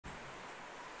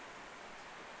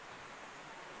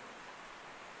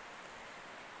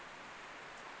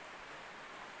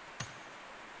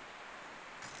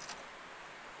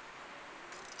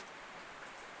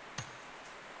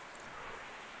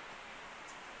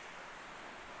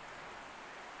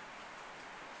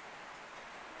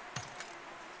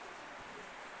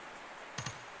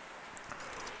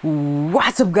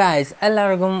WhatsApp guys,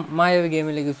 എല്ലാവർക്കും മായവി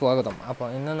ഗെയിമിലേക്ക് സ്വാഗതം. അപ്പോൾ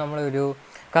ഇന്ന് നമ്മളൊരു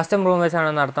കസ്റ്റം റൂം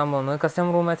മാച്ചാണ് നടത്താൻ പോകുന്നത്. കസ്റ്റം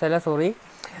റൂം മാച്ച് അല്ല, സോറി,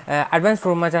 അഡ്വാൻസ്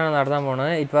റൂം മാച്ചാണ് നടത്താൻ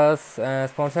പോകുന്നത്. ഇറ്റ് വാസ്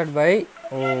സ്പോൺസർഡ് ബൈ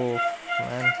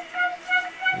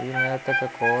ഈ നേരത്തൊക്കെ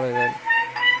കോൾ ചെയ്താൽ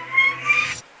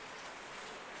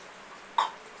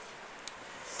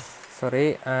സോറി,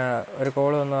 ഒരു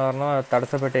കോൾ വന്നു കാരണം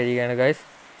തടസ്സപ്പെട്ടിരിക്കുകയാണ് ഗൈസ്.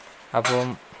 അപ്പം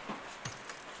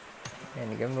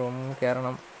എനിക്കും റൂമിൽ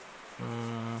കയറണം.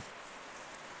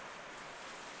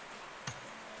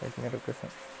 റിക്വസ്റ്റ്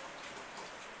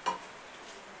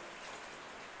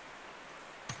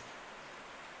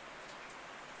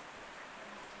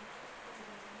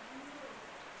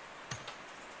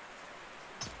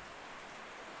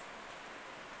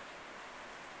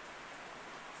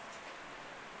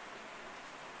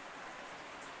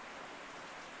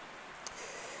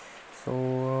സോ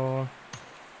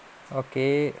ഓക്കെ,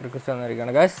 റിക്വസ്റ്റ്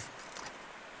വന്നിരിക്കുകയാണ് ഗൈസ്.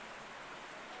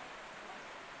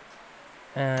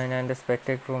 ഞാൻ എൻ്റെ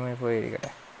സ്പെക്ടേറ്റ് റൂമിൽ പോയിരിക്കട്ടെ.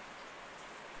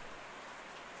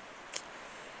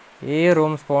 ഈ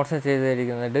റൂം സ്പോൺസർ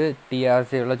ചെയ്തിരിക്കുന്നത്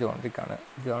TRC ഉള്ള ജോൺ വിക്കാണ്.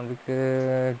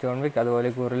 ജോൺ വിക്ക് അതുപോലെ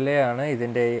ഗുറില്ലയാണ്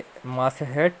ഇതിൻ്റെ master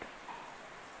head.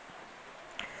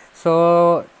 So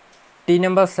team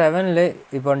number 7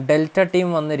 ഇപ്പം ഡെൽറ്റ ടീം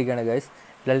വന്നിരിക്കുകയാണ് ഗൈസ്.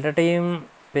 Delta team.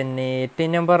 പിന്നെ ടീം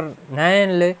നമ്പർ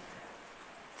 9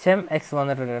 ചെം എക്സ്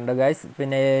വന്നിട്ടുണ്ട് ഗൈസ്.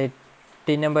 പിന്നെ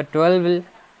ടീം നമ്പർ 12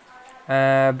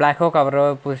 ബ്ലാക്ക് ഹോക്ക് അവരുടെ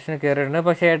പൊസിഷനിൽ കയറിയിട്ടുണ്ട്.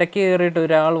 പക്ഷേ ഇടയ്ക്ക് കയറിയിട്ട്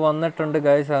ഒരാൾ വന്നിട്ടുണ്ട്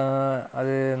ഗൈസ്.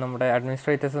 അത് നമ്മുടെ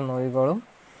അഡ്മിനിസ്ട്രേറ്റേഴ്സ് നോക്കിക്കോളും.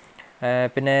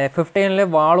 പിന്നെ 15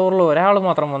 വാളൂറിൽ ഒരാൾ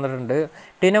മാത്രം വന്നിട്ടുണ്ട്.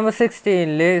 ടീം നമ്പർ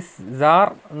 16 സാർ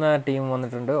എന്ന ടീം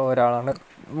വന്നിട്ടുണ്ട്, ഒരാളാണ്.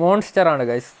 മോൺസ്റ്ററാണ്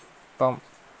ഗൈസ്. ഇപ്പം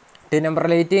team number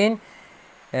 18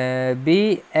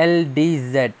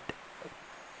 BLDZ.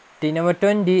 Team number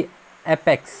 20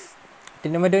 apex.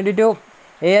 Team number 22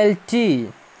 ALT.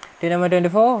 Team number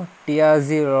 24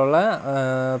 TRCയിലുള്ള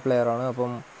പ്ലെയറാണ്.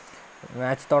 അപ്പം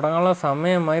മാച്ച് തുടങ്ങാനുള്ള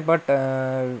സമയമായി. ബട്ട്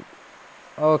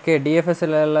ഓക്കെ,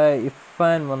 DFSലുള്ള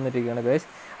ഇഫാൻ വന്നിരിക്കുകയാണ് ഗൈസ്.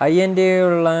 IND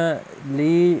ഉള്ള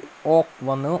ലീ ഓക്ക്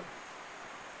വന്നു.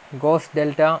 Ghost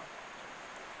delta.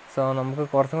 സോ നമുക്ക്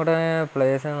കുറച്ചും കൂടെ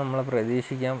പ്ലേയേഴ്സിനെ നമ്മൾ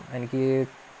പ്രതീക്ഷിക്കാം. എനിക്ക്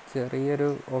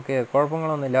ചെറിയൊരു ഓക്കെ,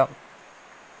 കുഴപ്പങ്ങളൊന്നുമില്ല.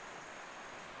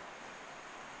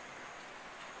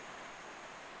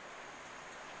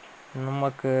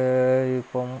 നമുക്ക്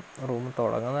ഇപ്പം റൂം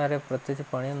തുടങ്ങുന്ന വരെ പ്രത്യേകിച്ച്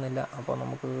പണിയൊന്നുമില്ല. അപ്പോൾ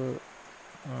നമുക്ക്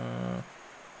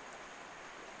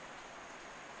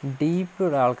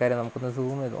ഡീപ്പുള്ള ആൾക്കാരെ നമുക്കൊന്ന്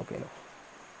സൂം ചെയ്ത് നോക്കിയാലോ.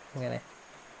 ഇങ്ങനെ.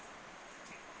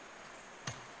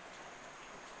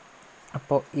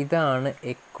 അപ്പോൾ ഇതാണ്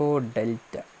എക്കോ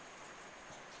ഡെൽറ്റ.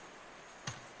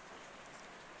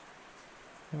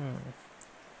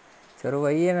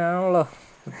 ചെറുപയ്യനാണല്ലോ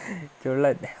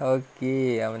ചുള്ളൻ. ഓക്കെ,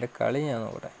 അവൻ്റെ കളി ഞാൻ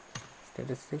നോക്കട്ടെ.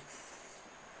 Statistics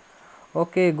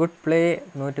okay, good play.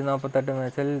 148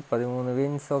 മാച്ചിൽ 13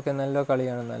 വിൻസ്. ഓക്കെ, നല്ല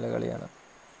കളിയാണ്.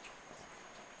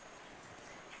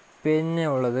 പിന്നെ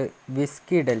ഉള്ളത്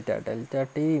വിസ്കി ഡെൽറ്റ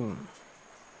ടീം.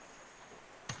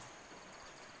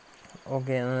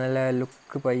 ഓക്കെ, നല്ല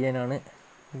ലുക്ക് പയ്യനാണ്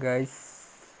ഗൈസ്.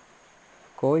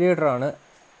 കോലീഡറാണ്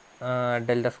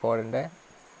ഡെൽറ്റ സ്ക്വാഡിൻ്റെ.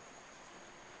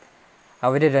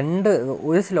 അവർ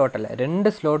ഒരു സ്ലോട്ടല്ല, 2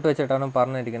 സ്ലോട്ട് വെച്ചിട്ടാണ്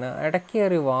പറഞ്ഞിരിക്കുന്നത്. ഇടയ്ക്ക്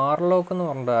കയറി വാർലോക്ക് എന്ന്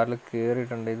പറഞ്ഞിട്ട് ആരിൽ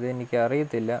കയറിയിട്ടുണ്ട്. ഇത്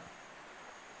എനിക്കറിയത്തില്ല,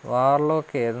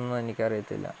 വാർലോക്ക് ഏതെന്ന്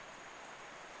എനിക്കറിയത്തില്ല.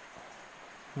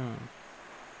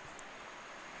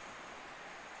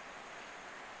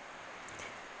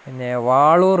 പിന്നെ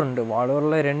വാളൂറുണ്ട്.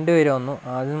 വാളൂറിൽ 2 പേര് വന്നു.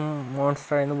 ആദ്യം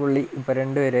മോൺസ്റ്ററായിരുന്നു പുള്ളി, ഇപ്പം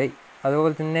 2 പേരായി.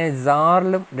 അതുപോലെ തന്നെ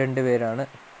സാറിലും 2 പേരാണ്.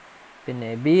 പിന്നെ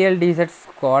BLDZ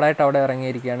സ്ക്വാഡായിട്ട് അവിടെ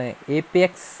ഇറങ്ങിയിരിക്കുകയാണ്.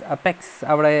 അപ്പെക്സ്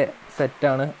അവിടെ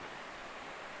സെറ്റാണ്.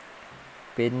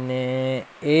 പിന്നെ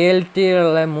ALT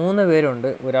ഉള്ള 3 പേരുണ്ട്,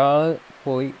 ഒരാൾ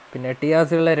പോയി. പിന്നെ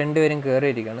TRC ഉള്ള 2 പേരും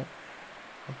കയറിയിരിക്കുകയാണ്.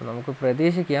 അപ്പോൾ നമുക്ക്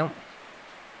പ്രതീക്ഷിക്കാം.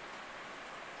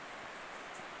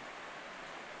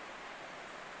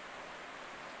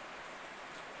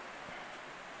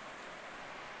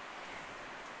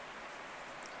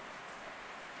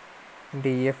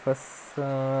 DFS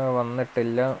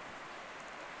വന്നിട്ടില്ല,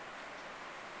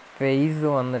 ഫേസ്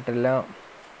വന്നിട്ടില്ല.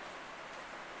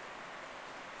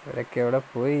 ഇവരൊക്കെ എവിടെ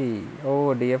പോയി? ഓ,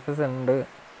 DFS ഉണ്ട്,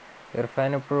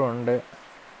 ഇർഫാൻ ഇപ്പോഴും ഉണ്ട്.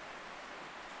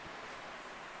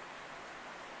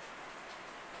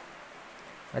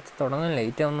 മാച്ച് തുടങ്ങാൻ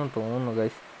ലേറ്റ് ആവുമെന്ന് തോന്നുന്നു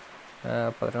ഗൈസ്.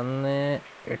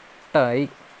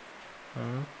 11:08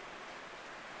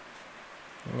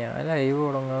 ഞാൻ ലൈവ്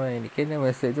തുടങ്ങാൻ എനിക്ക് തന്നെ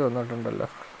മെസ്സേജ് വന്നിട്ടുണ്ടല്ലോ.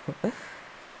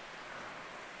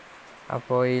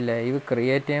 അപ്പോൾ ഈ ലൈവ്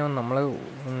ക്രിയേറ്റ് ചെയ്യാൻ നമ്മൾ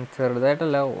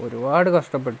ചെറുതായിട്ടല്ല, ഒരുപാട്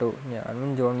കഷ്ടപ്പെട്ടു. ഞാനും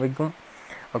ജോൺ വിക്കും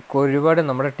ഒക്കെ ഒരുപാട്,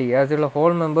 നമ്മുടെ TRCയുള്ള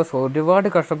ഹോൾ മെമ്പേഴ്സ് ഒരുപാട്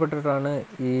കഷ്ടപ്പെട്ടിട്ടാണ്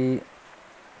ഈ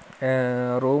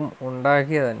റൂം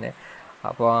ഉണ്ടാക്കിയത് തന്നെ.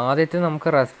 അപ്പോൾ ആദ്യത്തെ നമുക്ക്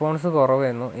റെസ്പോൺസ്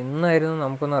കുറവായിരുന്നു. ഇന്നായിരുന്നു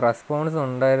നമുക്കൊന്ന് റെസ്പോൺസ്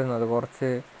ഉണ്ടായിരുന്നത്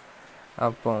കുറച്ച്.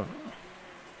 അപ്പം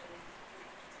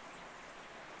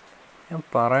ഞാൻ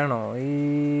പറയണോ ഈ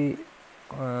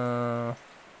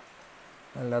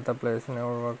അല്ലാത്ത പ്ലേസിനെ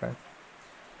ഒഴിവാക്കാൻ?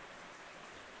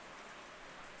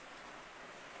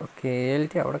 ഓക്കെ,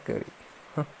 KLT അവിടെ കയറി.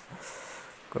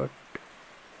 ഗുഡ്.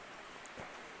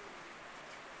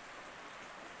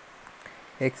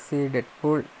 എക്സി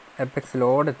ഡെഡ്പൂൾ എപ്പെക്സ്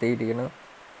ലോഡ് എത്തിയിരിക്കുന്നു.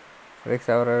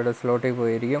 എപ്പെക്സ് അവരുടെ സ്ലോട്ടിൽ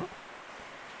പോയിരിക്കും.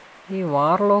 ഈ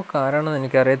വാർലോക്ക് ആരാണെന്ന്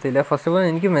എനിക്കറിയത്തില്ല. ഫസ്റ്റ് ഓഫ് ഓൾ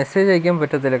എനിക്ക് മെസ്സേജ് അയക്കാൻ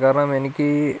പറ്റത്തില്ല, കാരണം എനിക്ക്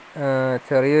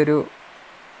ചെറിയൊരു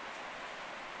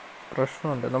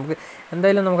പ്രശ്നമുണ്ട്.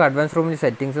 എന്തായാലും നമുക്ക് അഡ്വാൻസ് റൂമിൽ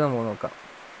സെറ്റിങ്സ് നമുക്ക് നോക്കാം.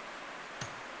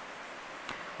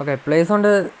 ഓക്കെ, പ്ലേസ്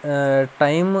കൊണ്ട്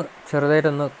ടൈം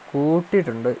ചെറുതായിട്ടൊന്ന്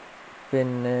കൂട്ടിയിട്ടുണ്ട്.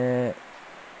 പിന്നെ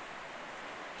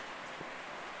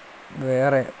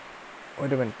വേറെ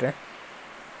ഒരു മിനിറ്റ്,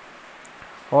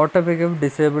 ഓട്ടോ പിക്കപ്പ്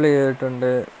ഡിസേബിൾ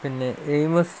ചെയ്തിട്ടുണ്ട്. പിന്നെ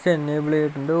എയിമസ്റ്റ് എനേബിൾ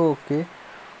ചെയ്തിട്ടുണ്ട്. ഓക്കെ,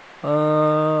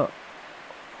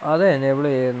 അത് എനേബിൾ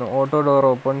ചെയ്യുന്നു. Auto door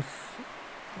opens.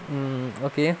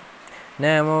 ഓക്കെ,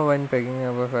 നാമോ വൻ പാക്കിങ്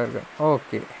അപ്പോൾ ഫയർ ഗൺ.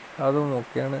 ഓക്കെ, അതും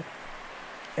ഓക്കെയാണ്.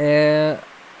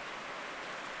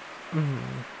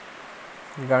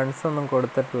 ഗൺസൊന്നും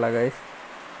കൊടുത്തിട്ടില്ല ഗൈസ്,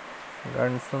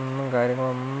 ഗൺസൊന്നും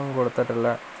കാര്യങ്ങളൊന്നും കൊടുത്തിട്ടില്ല.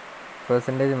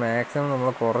 പെർസെൻറ്റേജ് മാക്സിമം നമ്മൾ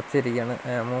കുറച്ചിരിക്കുകയാണ്,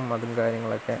 ആമും അതും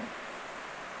കാര്യങ്ങളൊക്കെ.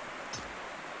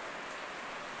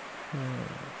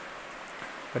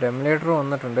 ഒരു എമുലേറ്റർ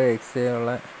വന്നിട്ടുണ്ട്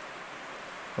എക്സിയുള്ള.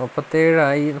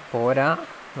 37 പോരാ,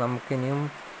 നമുക്കിനിയും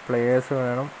പ്ലേയേഴ്സ്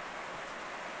വേണം.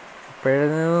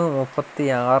 ഇപ്പോഴേന്ന്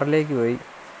 36 പോയി.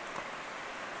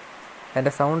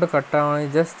 എൻ്റെ സൗണ്ട് കട്ടാണെങ്കിൽ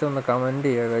ജസ്റ്റ് ഒന്ന് കമൻറ്റ്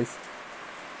ചെയ്യുക ഗൈസ്.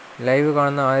 ലൈവ്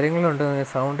കാണുന്ന ആരെങ്കിലും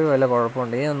ഉണ്ടെങ്കിൽ സൗണ്ട് വല്ല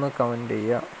കുഴപ്പമുണ്ടെങ്കിൽ ഒന്ന് കമൻറ്റ്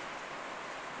ചെയ്യുക.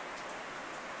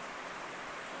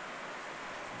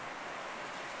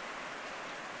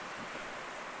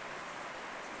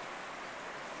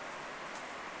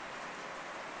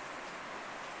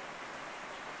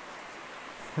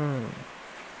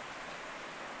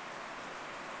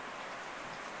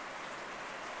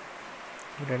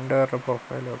 രണ്ടുപേരുടെ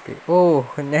profile okay. Oh,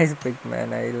 nice pic man,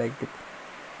 I like it.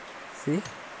 C,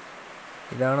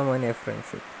 ഇതാണ് മോനെ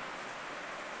ഫ്രണ്ട്ഷിപ്പ്.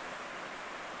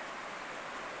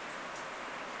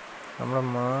 നമ്മുടെ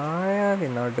മായാവി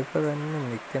നടുക്ക് തന്നെ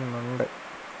നിൽക്കുന്നുണ്ട്.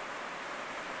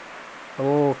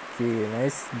 Okay,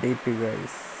 nice DP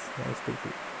guys, nice DP.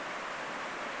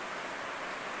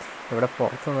 ഇവിടെ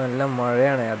പുറത്ത് നല്ല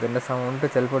മഴയാണ്, അതിൻ്റെ സൗണ്ട്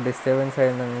ചിലപ്പോൾ ഡിസ്റ്റർബൻസ്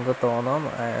ആയി നിങ്ങൾക്ക് തോന്നാം.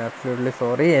 Absolutely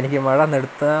sorry. എനിക്ക് മഴ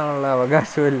നിർത്താനുള്ള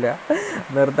അവകാശമില്ല,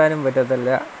 നിർത്താനും പറ്റത്തില്ല.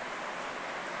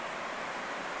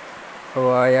 അപ്പോൾ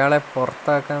അയാളെ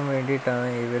പുറത്താക്കാൻ വേണ്ടിയിട്ടാണ്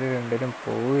ഇവർ രണ്ടുപേരും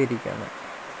പോയിരിക്കുന്നത്.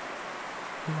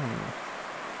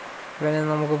 ഇവനെ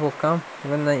നമുക്ക് പൊക്കാം.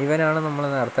 ഇവനാണ് നമ്മൾ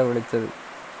നേരത്തെ വിളിച്ചത്.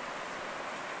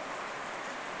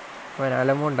 ഇവൻ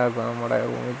അലമുണ്ടാക്കുക നമ്മുടെ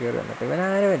റൂമിൽ കയറി വന്നിട്ട്.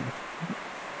 ഇവനാരവൻ?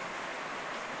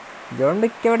 ജോൺ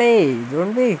വിക്ക് എവിടെ? ജോൺ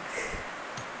വിക്ക്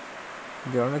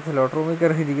സ്ലോട്ട് റൂമിൽ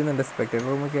കയറി ഇരിക്കുന്നുണ്ട്, സ്പെക്ടർ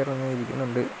റൂമിൽ കയറി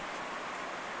ഇരിക്കുന്നുണ്ട്.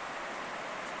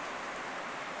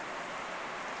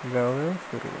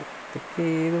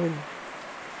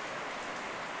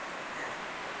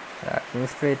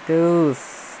 അഡ്മിനിസ്ട്രേറ്റേഴ്സ്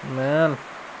മാൻ,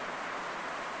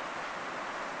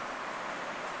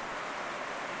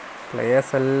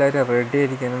 പ്ലേയേഴ്സ് എല്ലാവരും റെഡി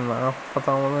ആയിരിക്കുന്നു.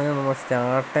 40 നമ്മൾ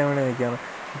സ്റ്റാർട്ട് ചെയ്യാൻ വേണ്ടി നിൽക്കുകയാണ്.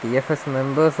 DFS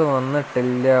മെമ്പേഴ്സ്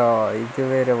വന്നിട്ടില്ല,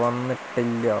 ഇതുവരെ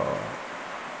വന്നിട്ടില്ല.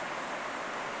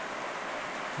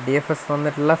 DFS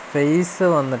വന്നിട്ടില്ല, ഫേസ്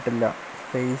വന്നിട്ടില്ല.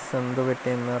 ഫേസ് എന്ത്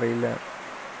പറ്റിയെന്നറിയില്ല.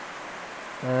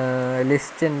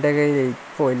 ലിസ്റ്റ് എൻ്റെ കയ്യിൽ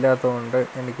ഇപ്പോൾ ഇല്ലാത്തതുകൊണ്ട്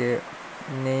എനിക്ക്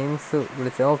നെയിംസ്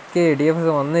വിളിച്ചു. ഓക്കെ, DFS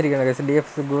വന്നിരിക്കുകയാണ് കേസ്.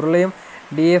 DFS ഗുർലയും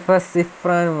DFS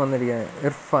ഇഫ്രാനും വന്നിരിക്കുകയാണ്,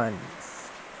 ഇർഫാൻ.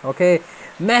 ഓക്കെ,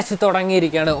 മാച്ച്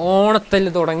തുടങ്ങിയിരിക്കുകയാണ്.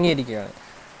 ഓണത്തല്ല് തുടങ്ങിയിരിക്കുകയാണ്.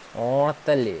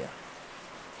 ഓണത്തല്ല്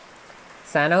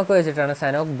സനോക്ക് വെച്ചിട്ടാണ്.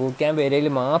 സനോക്ക് ബൂട്ട് ക്യാമ്പ് ഏരിയയിൽ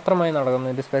മാത്രമായി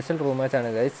നടക്കുന്ന ഒരു സ്പെഷ്യൽ റൂം മാച്ചാണ്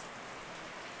ഗൈസ്.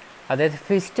 അതായത്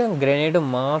ഫിസ്റ്റും ഗ്രനേഡും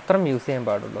മാത്രം യൂസ് ചെയ്യാൻ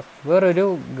പാടുള്ളൂ, വേറൊരു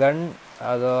ഗൺ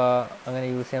അതോ അങ്ങനെ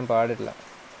യൂസ് ചെയ്യാൻ പാടില്ല.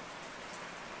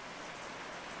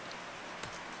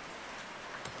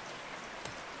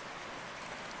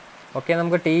 ഓക്കെ,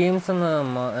 നമുക്ക് ടീംസ് ഒന്ന്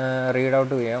റീഡ്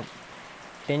ഔട്ട് ചെയ്യാം.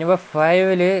 ടീം നമ്പർ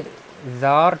 5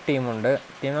 സാർ ടീമുണ്ട്.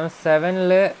 Team number 7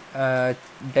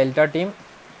 delta team.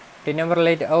 Team number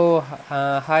 8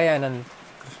 hi Anand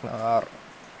Krishna R.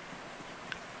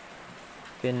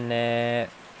 പിന്നെ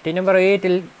ടീം നമ്പർ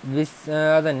 8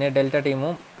 അതന്നെ ഡെൽറ്റ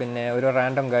ടീമും പിന്നെ ഒരു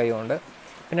റാൻഡം ഗായും ഉണ്ട്.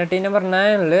 പിന്നെ ടീം നമ്പർ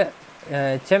 9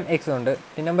 ചെം എക്സും ഉണ്ട്.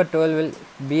 Team number 12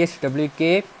 BHWK.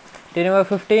 Team number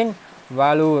 15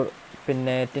 വാലൂർ.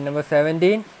 പിന്നെ team number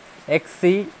 17 XC.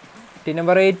 Team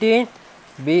number 18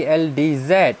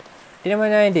 BLDZ. Team number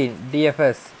 19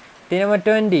 DFS. Team number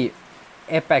 20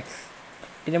 Apex.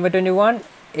 Team number 21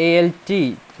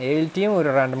 ALTയും ഒരു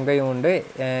റാൻഡം ഗെയിം ഉണ്ട്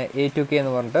A2K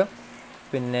എന്ന് പറഞ്ഞിട്ട്.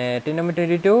 പിന്നെ team number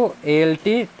 22 ALT,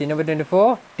 team number 24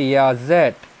 TRZ.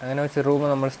 അങ്ങനെ വെച്ച് റൂം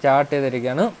നമ്മൾ സ്റ്റാർട്ട്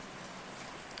ചെയ്തിരിക്കുകയാണ്.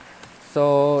 സോ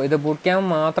ഇത് ബൂട്ട് ക്യാമ്പ്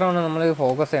മാത്രമാണ് നമ്മൾ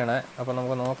ഫോക്കസ് ചെയ്യണേ. അപ്പോൾ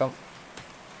നമുക്ക് നോക്കാം,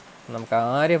 നമുക്ക്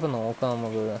ആരെയും ഇപ്പോൾ നോക്കാം.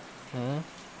 നമുക്ക്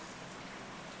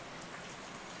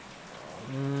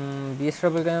ബീസ്റ്റ്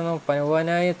റബിൾക്കാൻ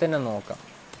പവനായി തന്നെ നോക്കാം.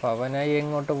 പവനായി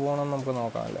എങ്ങോട്ട് പോകണം നമുക്ക്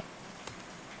നോക്കാമല്ലോ.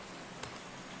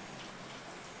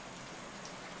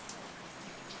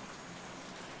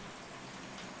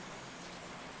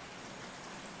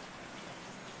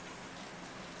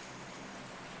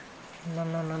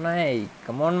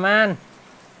 കമോൺ മാൻ.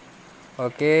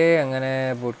 ഓക്കെ, അങ്ങനെ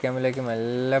ബൂട്ട് ക്യാമ്പിലേക്ക്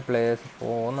എല്ലാ പ്ലേയേഴ്സ്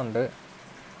പോകുന്നുണ്ട്.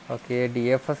 ഓക്കെ,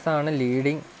 DFS ആണ്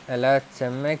ലീഡിങ്. അല്ല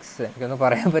ചെമ്മെക്സ് എനിക്കൊന്നും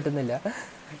പറയാൻ പറ്റുന്നില്ല.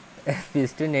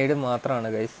 ഫിസ്റ്റ് നെയ്ഡ് മാത്രമാണ്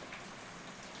ഗൈസ്.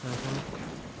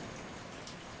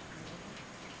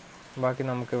 ബാക്കി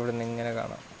നമുക്ക് ഇവിടെ നിന്ന് ഇങ്ങനെ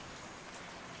കാണാം.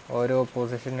 ഓരോ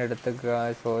പൊസിഷൻ എടുത്ത്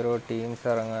ഗൈസ് ഓരോ ടീംസ്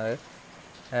ഇറങ്ങാതെ.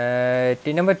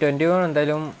 ടീം നമ്പർ 21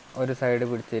 എന്തായാലും ഒരു സൈഡ്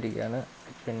പിടിച്ചിരിക്കുകയാണ്.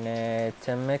 പിന്നെ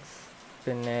ചെമ്മെക്സ്,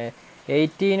 പിന്നെ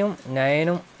 18ഉം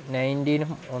 9ഉം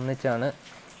 19ഉം ഒന്നിച്ചാണ്.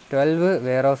 12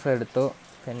 വെയർ ഹൗസ് എടുത്തു.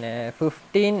 പിന്നെ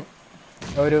 15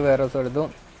 ഒരു വെയർ ഹൗസ് എടുത്തു.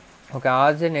 ഓക്കെ,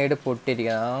 ആദ്യത്തെ നെയ്ഡ്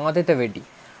പൊട്ടിയിരിക്കുകയാണ്.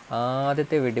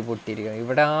 ആദ്യത്തെ വെടി പൊട്ടിയിരിക്കുകയാണ്.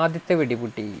 ഇവിടെ ആദ്യത്തെ വെടി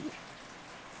പൊട്ടി.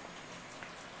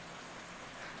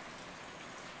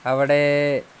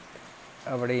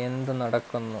 അവിടെ എന്ത്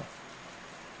നടക്കുന്നു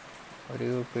ഒരു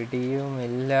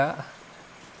പിടിയുമില്ല.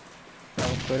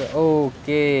 നമുക്കൊരു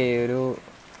ഒരു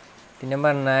ടീം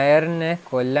നമ്പർ 9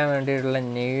 കൊല്ലാൻ വേണ്ടിയിട്ടുള്ള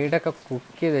നെയ്ഡൊക്കെ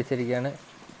കുക്ക് ചെയ്ത് വെച്ചിരിക്കുകയാണ്.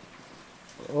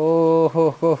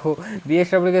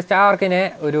 BSW സ്റ്റാർക്കിനെ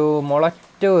ഒരു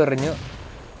മുളറ്റ് എറിഞ്ഞു.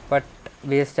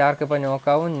 ബട്ട് സ്റ്റാർക്ക് ഇപ്പോൾ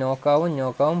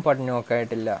നോക്കാവും ബട്ട്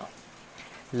നോക്കായിട്ടില്ല.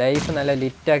 ലൈഫ് നല്ല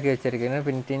ലിറ്റാക്കി വെച്ചിരിക്കുകയാണ്.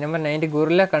 പിന്നെ ടീം നമ്പർ 9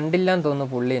 ഗുറില കണ്ടില്ല എന്ന്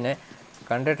തോന്നുന്നു. പുള്ളീനെ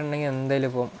കണ്ടിട്ടുണ്ടെങ്കിൽ എന്തായാലും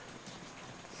ഇപ്പം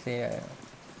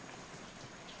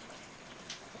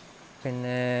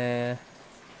പിന്നെ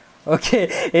ഓക്കെ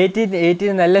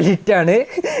 18 നല്ല ലിറ്റാണ്.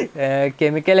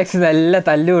 കെമിക്കൽ എക്സ് നല്ല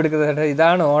തല്ല് കൊടുക്കുന്നുണ്ട്.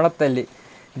 ഇതാണ് ഓണത്തല്ല്.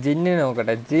 ജിന്നിന്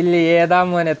നോക്കട്ടെ, ജില്ല് ഏതാ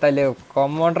മോനെ തല്ല്,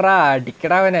 കൊമ്മോണ്ട്രാ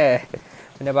അടിക്കടാവനെ.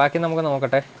 പിന്നെ ബാക്കി നമുക്ക്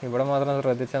നോക്കട്ടെ. ഇവിടെ മാത്രം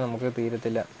ശ്രദ്ധിച്ചാൽ നമുക്ക്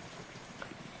തീരത്തില്ല.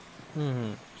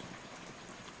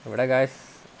 ഇവിടെ ഗായ്സ്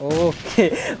ഓക്കെ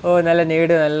നല്ല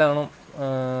നീട് നല്ലോണം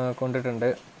കൊണ്ടിട്ടുണ്ട്.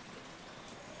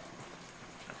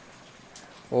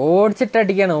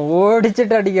 ഓടിച്ചിട്ടടിക്കണം,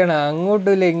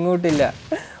 അങ്ങോട്ടുമില്ല ഇങ്ങോട്ടില്ല.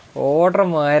 ഓർഡർ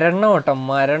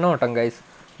മരണോട്ടം ഗൈസ്,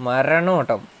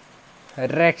 മരണോട്ടം,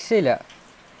 രക്ഷയില്ല.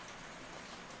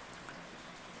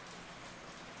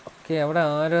 ഓക്കെ, അവിടെ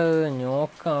ആരോ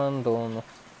നോക്കാണെന്ന് തോന്നുന്നു.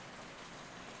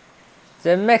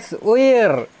 ചെമ്മെക്സ്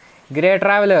ഉയർ ഗ്രേ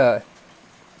ട്രാവലർ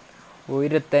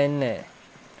ഉയര് തന്നെ.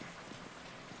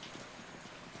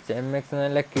 ചെമ്മെക്സ്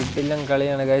നല്ല കിട്ടില്ലം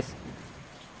കളിയാണ് ഗൈസ്.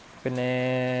 പിന്നെ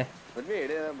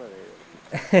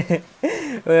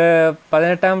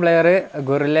 18ാം പ്ലെയർ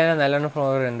ഗൊറില്ലേനെ നല്ലോണം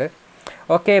ഫ്ലോർ ഉണ്ട്.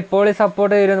 ഓക്കെ, ഇപ്പോൾ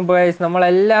സപ്പോർട്ട് ചെയ്തിരുന്നു ബോയ്സ്.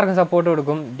 നമ്മളെല്ലാവർക്കും സപ്പോർട്ട്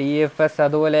കൊടുക്കും. DFS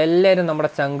അതുപോലെ എല്ലാവരും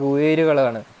നമ്മുടെ ചങ്ക്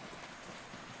ഉയരുകളാണ്.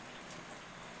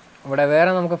 ഇവിടെ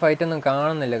വേറെ നമുക്ക് ഫൈറ്റ് ഒന്നും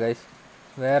കാണുന്നില്ല ഗൈസ്.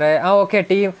 വേറെ ഓക്കെ,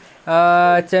 ടീം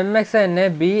ചെമ്മെക്സ് തന്നെ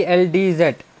BLDZ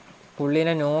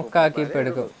പുള്ളീനെ നോക്കാക്കി ഇപ്പം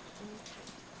എടുക്കും.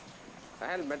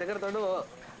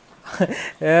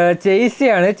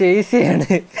 ചേസിയാണ്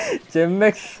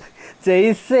ചെമ്മെക്സ്,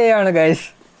 ചേസയാണ് ഗൈസ്.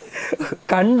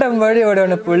 കണ്ടം വഴി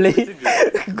ഓടുവാണ്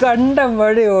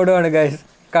ഗൈസ്.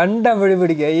 കണ്ടം വഴി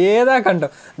പിടിക്കുക. ഏതാ കണ്ടം,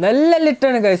 നല്ല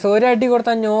ലിറ്റാണ് ഗൈസ്. ഒരടി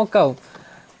കൊടുത്താൽ നോക്കാവും.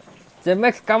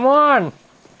 ചെമ്മെക്സ് കമോൺ.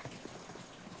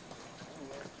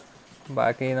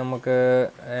 ബാക്കി നമുക്ക്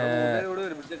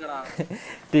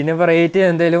ടീം നമ്പർ 8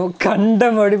 എന്തായാലും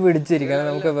കണ്ടം വഴി പിടിച്ചിരിക്കണം.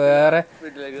 നമുക്ക്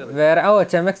വേറെ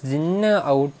ചെമ്മെക്സ് ജിന്ന്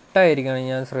ഔട്ടായിരിക്കണം,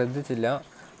 ഞാൻ ശ്രദ്ധിച്ചില്ല.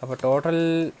 അപ്പോൾ ടോട്ടൽ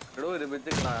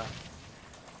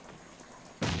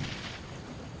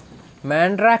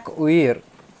മാൻഡ്രാക്ക് ഉയർ.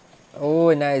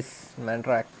 Nice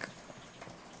Mandrake.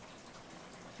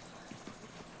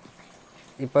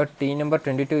 ഇപ്പോൾ ടീം നമ്പർ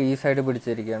 22 ഈ സൈഡ്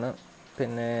പിടിച്ചിരിക്കുകയാണ്.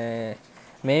 പിന്നെ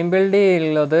മെയിൻ ബിൽഡ്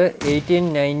ഉള്ളത് 18,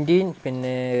 19.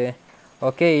 പിന്നെ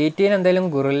ഓക്കെ 18 എന്തായാലും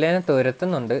ഗുറില്ലേനെ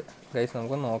തുരത്തുന്നുണ്ട് ഗൈസ്.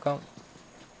 നമുക്ക് നോക്കാം.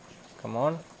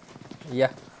 കമോൺ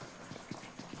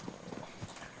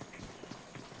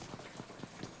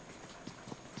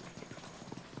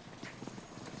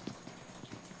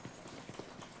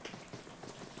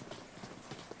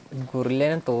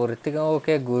ഗുറില്ലേനെ തുരത്തുക.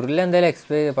 ഓക്കെ, ഗുറില്ല എന്തായാലും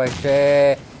എക്സ്പെക്ട് ചെയ്തു, പക്ഷേ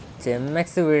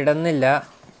ചെമ്മെക്സ് വിടുന്നില്ല.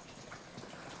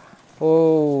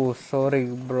 സോറി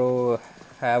ബ്രോ,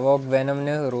 ഹാവോക്ക്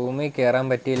വെനമിന് റൂമിൽ കയറാൻ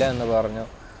പറ്റിയില്ല എന്ന് പറഞ്ഞു.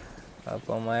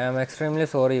 അപ്പം ഐ ആം എക്സ്ട്രീംലി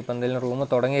സോറി ഇപ്പം എന്തെങ്കിലും റൂം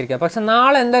തുടങ്ങിയിരിക്കുക. പക്ഷെ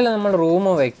നാളെ എന്തായാലും നമ്മൾ റൂം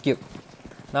വയ്ക്കും.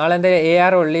 നാളെ എന്തായാലും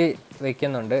AR ഉള്ളി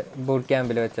വയ്ക്കുന്നുണ്ട് ബൂട്ട്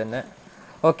ക്യാമ്പിൽ വെച്ച് തന്നെ.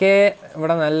 ഓക്കെ,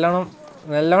 ഇവിടെ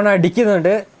നല്ലോണം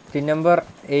അടിക്കുന്നുണ്ട്. ടീം നമ്പർ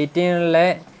 18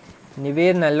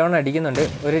 നിവേദ് നല്ലോണം അടിക്കുന്നുണ്ട്.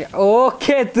 ഒരു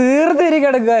okay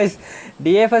തീർന്നിരിക്കണം guys.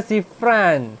 DFS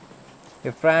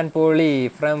ഇഫ്രാൻ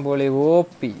poly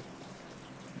OP.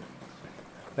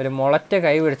 ഒരു മുളറ്റ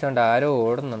കൈ പിടിച്ചോണ്ട് ആരോ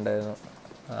ഓടുന്നുണ്ടായിരുന്നു.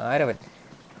 ആരവൻ?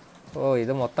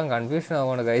 ഇത് മൊത്തം കൺഫ്യൂഷൻ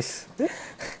ആവുകയാണ് ഗൈസ്.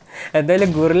 എന്തായാലും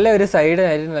ഗുറില ഒരു സൈഡ്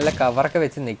നല്ല കവറൊക്കെ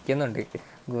വെച്ച് നിൽക്കുന്നുണ്ട്.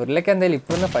 ഗുറിലയ്ക്ക് എന്തായാലും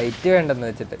ഇപ്പോൾ ഫൈറ്റ് വേണ്ടെന്ന്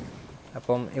വെച്ചിട്ട്.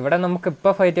 അപ്പം ഇവിടെ നമുക്ക്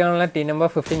ഇപ്പോൾ ഫൈറ്റ് ചെയ്യാനുള്ള ടീം നമ്പർ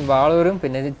 15 വാളൂരും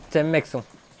പിന്നെ ചെമ്മെക്സും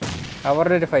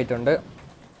അവരുടെ ഒരു ഫൈറ്റ് ഉണ്ട്.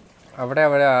 അവിടെ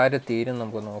ആര് തീരും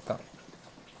നമുക്ക് നോക്കാം.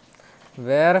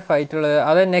 വേറെ ഫൈറ്റുള്ളത്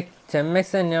അത്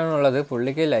ചെമ്മെക്സ് തന്നെയാണുള്ളത്.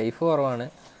 പുള്ളിക്ക് ലൈഫ് കുറവാണ്.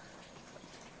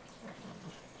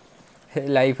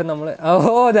 ലൈഫ് നമ്മൾ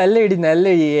നല്ല ഇടി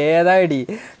ഏതാ ഇടി?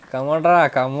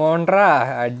 കമോണ്ട്രാ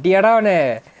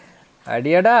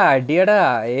അടിയടാ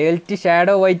ALT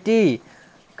ഷാഡോ വൈറ്റ്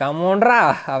കമോണ്ട്രാ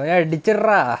അവനെ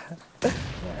അടിച്ചിട്രാ.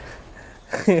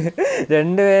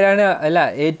 രണ്ടുപേരാണ് അല്ല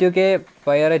A2K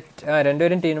പൈററ്റ്.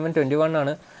 രണ്ടുപേരും ടീം നമ്പർ 21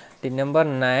 ആണ്. ടീം നമ്പർ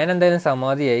 9 എന്തായാലും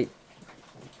സമാധിയായി.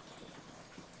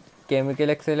 കെമിക്കൽ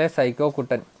എക്സിലെ സൈക്കോ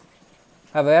കുട്ടൻ.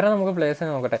 വേറെ നമുക്ക്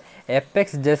പ്ലേയേഴ്സിനെ നോക്കട്ടെ.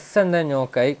 എപ്പെക്സ് ജസ് എന്തായാലും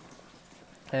നോക്കായി.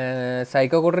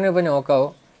 സൈക്കോ കുട്ടന് ഇപ്പോൾ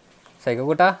നോക്കാവും. സൈക്കോ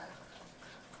കുട്ടാ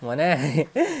മോനെ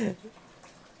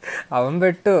അവൻ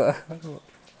പെട്ടു.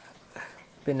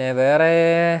 പിന്നെ വേറെ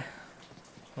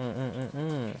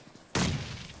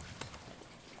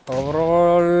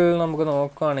ഓവറോൾ നമുക്ക്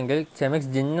നോക്കുകയാണെങ്കിൽ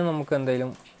ചെമെക്സ് ജിന്ന് നമുക്ക് എന്തായാലും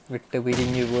വിട്ട്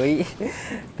പിരിഞ്ഞു പോയി.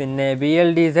 പിന്നെ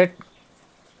BLDZ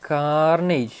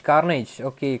കാർണേജ്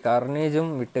ഓക്കെ കാർണേജും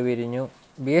വിട്ട് പിരിഞ്ഞു.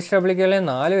 BHWK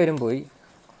 4 പേരും പോയി.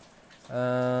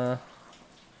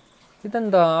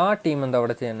 ഇതെന്താ ആ ടീം എന്താ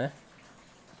അവിടെ ചെയ്യുന്നത്?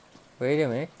 വെയിറ്റ് എ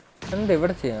മിനിറ്റ്, എന്താ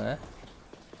ഇവിടെ ചെയ്യുന്നത്?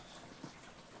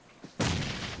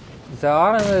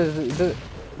 ഇത്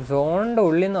സോണിൻ്റെ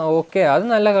ഉള്ളിൽ നിന്ന് ഓക്കെ അത്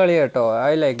നല്ല കളി കേട്ടോ.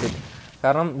 I like it.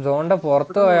 കാരണം സോണിൻ്റെ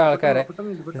പുറത്ത് പോയ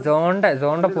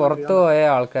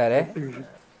ആൾക്കാരെ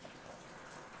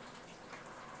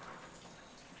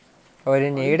ഒരു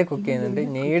നെയ്ഡ് കുക്ക്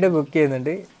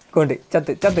ചെയ്യുന്നുണ്ട് കൊണ്ട്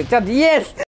ചത്ത്.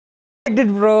 Yes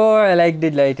bro, I like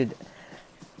it.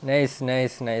 Nice.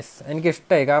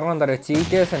 എനിക്കിഷ്ടമായി. കാരണം എന്താ പറയുക,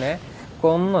 ചീറ്റേഴ്സിനെ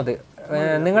കൊന്നത്.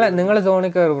 നിങ്ങൾ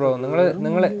സോണിൽ കയറി ബ്രോ.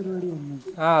 നിങ്ങൾ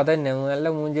അതന്നെ നല്ല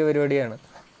മൂഞ്ചിയ പരിപാടിയാണ്.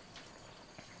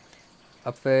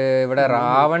 അപ്പോൾ ഇവിടെ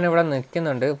റാവൺ ഇവിടെ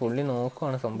നിൽക്കുന്നുണ്ട്. പുള്ളി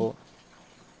നോക്കുവാണ് സംഭവം.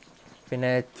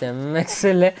 പിന്നെ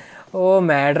ചെമ്മെക്സിലെ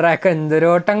മാഡ്രാക്ക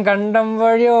എന്തൊരോട്ടം കണ്ടം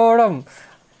വഴിയോളം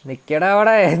നിൽക്കട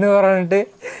അവിടെ എന്ന് പറഞ്ഞിട്ട്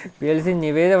PLC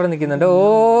നിവേദ് അവിടെ നിൽക്കുന്നുണ്ട്.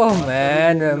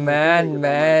 മാൻ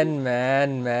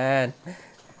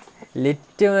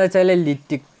ലിറ്റ് എന്ന് വെച്ചാൽ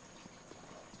ലിറ്റ്.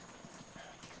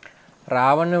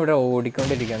 റാവൺ ഇവിടെ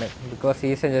ഓടിക്കൊണ്ടിരിക്കുകയാണ്. Because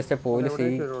is just A police.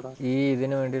 ഈ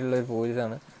ഇതിന് വേണ്ടിയിട്ടുള്ളൊരു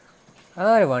പോലീസാണ്.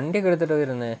 അതാര് വണ്ടിയൊക്കെ എടുത്തിട്ട്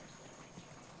വരുന്നേ?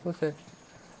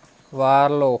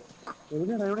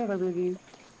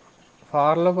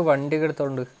 ഫാർലോക്ക് വണ്ടിയൊക്കെ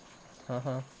എടുത്തോണ്ട്.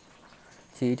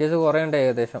 ചീറ്റേഴ്സ് കുറേ ഉണ്ട്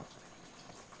ഏകദേശം.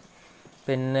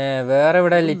 പിന്നെ വേറെ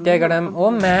ഇവിടെ ലിറ്റായി കടം.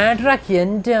 മാഡ്രാക്ക്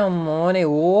എൻ്റെ മോനെ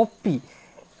OP.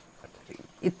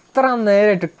 ഇത്ര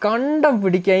നേരമായിട്ട് കണ്ടം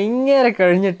പിടിക്കുക ഇങ്ങനെ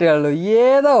കഴിഞ്ഞിട്ടേ ഉള്ളൂ.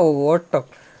 ഏതാ ഓട്ടം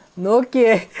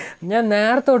നോക്കിയേ. ഞാൻ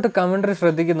നേരത്തെ തൊട്ട് കമൻട്രി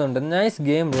ശ്രദ്ധിക്കുന്നുണ്ട്. Nice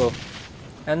game bro.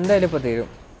 എന്തായാലും ഇപ്പോൾ തീരും.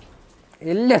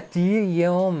 ഇല്ല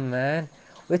മാൻ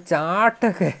ഒരു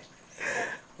ചാട്ടൊക്കെ.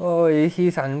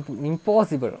 He's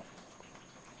impossible.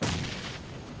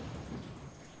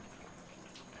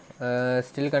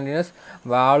 Still continuous.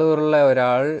 വാളൂറുള്ള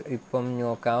ഒരാൾ ഇപ്പം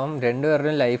നോക്കാം.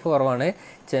 രണ്ടുപേരുടെയും ലൈഫ് കുറവാണ്.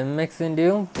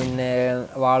 ചെമ്മെക്സിൻ്റെയും പിന്നെ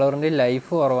വാളൂറിൻ്റെയും ലൈഫ്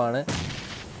കുറവാണ്.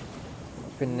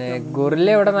 പിന്നെ ഗുറില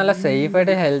ഇവിടെ നല്ല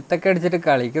സേഫായിട്ട് ഹെൽത്തൊക്കെ അടിച്ചിട്ട്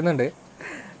കളിക്കുന്നുണ്ട്.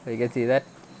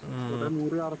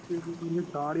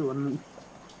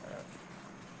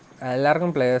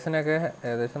 എല്ലാവർക്കും പ്ലേയേഴ്സിനൊക്കെ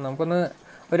ഏകദേശം നമുക്കൊന്ന്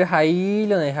ഒരു ഹൈ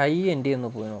എൻഡ് ഒന്ന്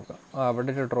പോയി നോക്കാം.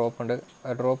 അവിടെ ഒരു ഡ്രോപ്പ് ഉണ്ട്. ആ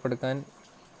ഡ്രോപ്പ് എടുക്കാൻ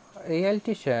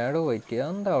റിയാലിറ്റി ഷാഡോ വൈറ്റ്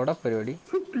എന്താ അവിടെ പരിപാടി?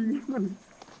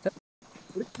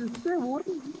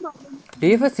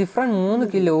 സിഫ്രൻ 3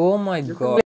 kilo. Oh my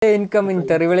God.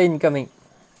 Incoming.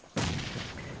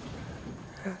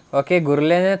 Okay,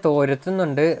 ഗുറിലേനെ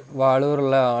തുരത്തുന്നുണ്ട്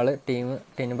വാളൂറുള്ള ആള്. Team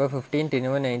number 15 team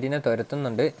number 19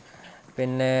 തുരത്തുന്നുണ്ട്.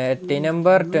 പിന്നെ ടീം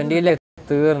നമ്പർ 20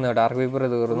 തീർന്നു. ഡാർക്ക് പീപ്പർ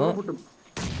തീർന്നു.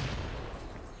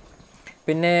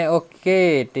 പിന്നെ ഓക്കെ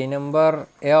ടീം നമ്പർ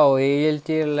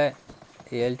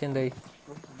ALT എന്തായി?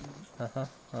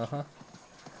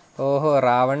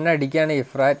 റാവണിനെ അടിക്കുകയാണ്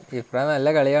ഇഫ്രാൻ നല്ല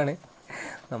കളിയാണ്.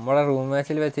 നമ്മളെ റൂം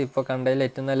മാച്ചിൽ വെച്ച് ഇപ്പോൾ കണ്ടതിൽ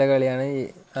ഏറ്റവും നല്ല കളിയാണ്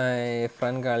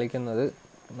ഇഫ്രാൻ കളിക്കുന്നത്.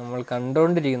 നമ്മൾ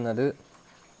കണ്ടുകൊണ്ടിരിക്കുന്നത്.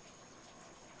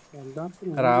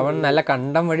 റാവൺ നല്ല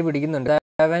കണ്ടം വഴി പിടിക്കുന്നുണ്ട്.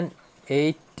 7,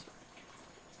 8,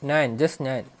 9, ജസ്റ്റ്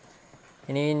 9.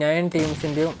 ഇനി 9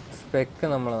 ടീംസിൻ്റെയും സ്പെക്ക്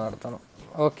നമ്മൾ നടത്തണം.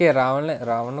 ഓക്കെ,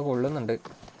 റാവണിന് കൊള്ളുന്നുണ്ട്.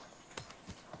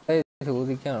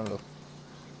 ചോദിക്കാനുള്ളൂ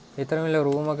ഇത്ര വലിയ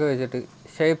റൂമൊക്കെ വെച്ചിട്ട്.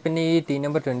 പക്ഷേ പിന്നെ ഈ ടീം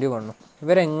നമ്പർ 21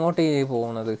 ഇവരെങ്ങോട്ട്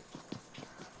പോകുന്നത്?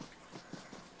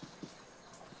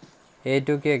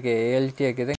 A2K ഒക്കെ ALT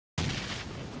ഒക്കെ ഇത്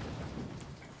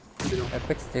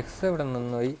എപെക്സ് ചെക്സ് ഇവിടെ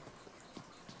നിന്നുപോയി.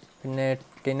 പിന്നെ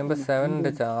ടീം നമ്പർ 7 ഉണ്ട്,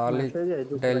 ചാർലി.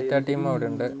 ഡെൽറ്റ ടീം അവിടെ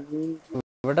ഉണ്ട്.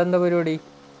 ഇവിടെ എന്താ പരിപാടി?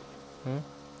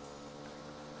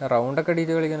 റൗണ്ടൊക്കെ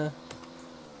അടിച്ച് കളിക്കുന്നത്.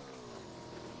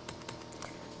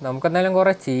 നമുക്കെന്തായാലും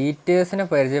കുറേ ചീറ്റേഴ്സിനെ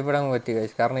പരിചയപ്പെടാൻ പറ്റി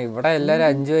കഴിച്ചു. കാരണം ഇവിടെ എല്ലാവരും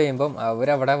 5 കഴിയുമ്പം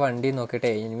അവരവിടെ വണ്ടി നോക്കിയിട്ട്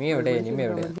എനിമി എവിടെ.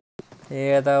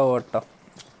 ഏതാ ഓട്ടം?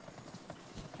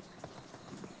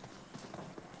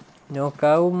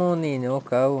 നോക്കാവുമോ?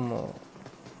 നോക്കാവുമോ?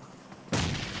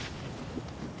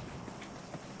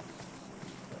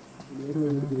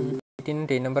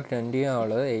 ടീം നമ്പർ 20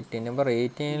 ആള്. Team number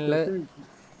 18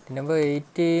 team number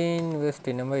 18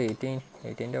 team number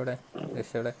 18 അവിടെ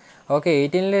ജസ്റ്റ് അവിടെ. ഓക്കെ,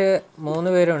 18 3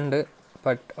 പേരുണ്ട്.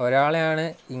 ബട്ട് ഒരാളെയാണ്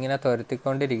ഇങ്ങനെ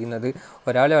തുരത്തിക്കൊണ്ടിരിക്കുന്നത്.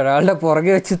 ഒരാളുടെ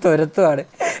പുറകെ വെച്ച് തുരത്തുവാണ്.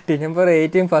 ടീം നമ്പർ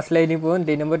 18 ഫസ്റ്റ് ലൈനിൽ പോകും.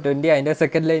 ടീം നമ്പർ 20 അതിൻ്റെ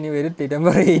സെക്കൻഡ് ലൈനിൽ വരും. Team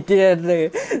number 18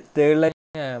 third line.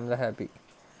 I am the happy.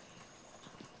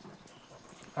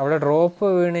 അവിടെ ഡ്രോപ്പ്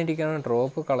വീണിരിക്കണം.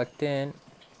 ഡ്രോപ്പ് കളക്ട് ചെയ്യാൻ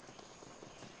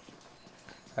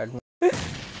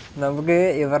നമുക്ക്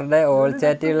ഇവരുടെ ഓൾ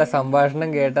ചാറ്റിലുള്ള സംഭാഷണം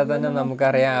കേട്ടാൽ തന്നെ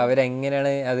നമുക്കറിയാം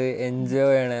അവരെങ്ങനെയാണ് അത് എൻജോയ്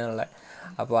ചെയ്യണമെന്നുള്ളത്.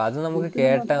 അപ്പോൾ അത് നമുക്ക്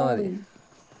കേട്ടാൽ മതി.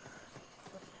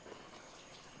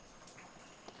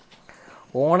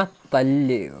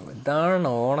 ഓണത്തല്ല്, ഇതാണ്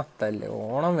ഓണത്തല്ല്.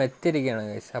 ഓണം എത്തിയിരിക്കുകയാണ്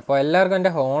ഗൈസ്. അപ്പോൾ എല്ലാവർക്കും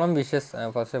എൻ്റെ Onam wishes.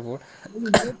 First of all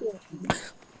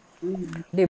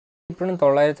ഇപ്പോഴും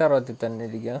 960 തന്നെ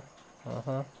ഇരിക്കുക.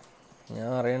 ആഹാ, ഞാൻ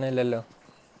അറിയണില്ലല്ലോ.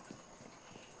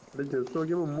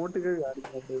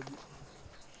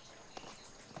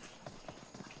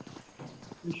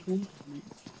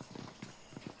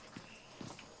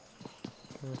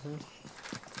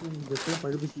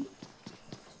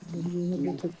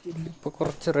 ഇപ്പൊ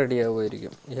കുറച്ച് റെഡി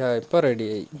ആവുമായിരിക്കും. ഇപ്പൊ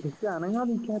റെഡിയായി.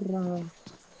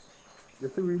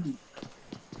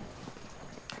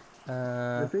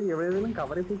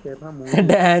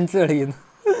 ഡാൻസ് കളിക്കുന്നു.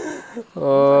 ഓ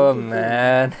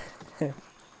മാൻ.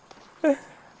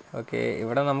 ഓക്കെ,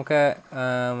 ഇവിടെ നമുക്ക്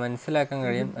മനസ്സിലാക്കാൻ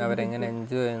കഴിയും അവരെങ്ങനെ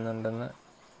എൻജോയ് ചെയ്യുന്നുണ്ടെന്ന്.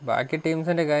 ബാക്കി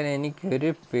ടീംസിൻ്റെ കാര്യം എനിക്കൊരു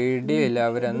പിടിയില്ല.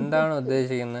 അവരെന്താണ്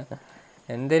ഉദ്ദേശിക്കുന്നത്,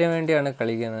 എന്തിനു വേണ്ടിയാണ്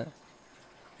കളിക്കുന്നത്,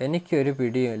 എനിക്കൊരു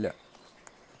പിടിയുമില്ല.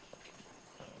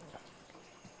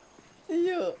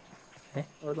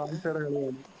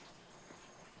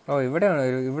 ഓ, ഇവിടെ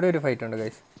ഒരു ഫൈറ്റ് ഉണ്ട്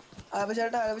ഗൈസ്.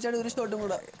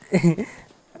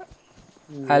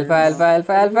 ആൽഫ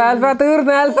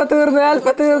തീർന്നു.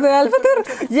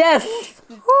 Yes,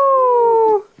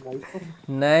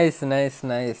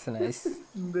 nice.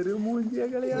 എന്തൊരു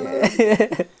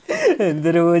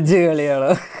പൂജ്യ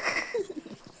കളിയാണോ.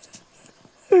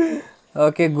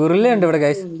 ഓക്കെ, ഗുറില്ല ഉണ്ട് ഇവിടെ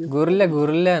ഗൈസ്.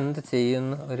 ഗുറില്ല എന്ത്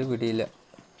ചെയ്യുന്നു ഒരു പിടിയില്ല.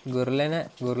 ഗുറിലേനെ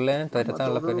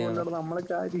തുരത്താനുള്ള പരിയാണ്.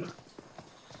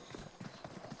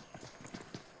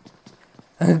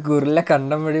 ഗുറില്ല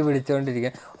കണ്ടം വഴി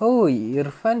പിടിച്ചോണ്ടിരിക്കാൻ. ഓ,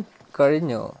 ഇർഫാനെ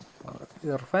കഴിഞ്ഞു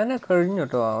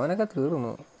കേട്ടോ. അവനൊക്കെ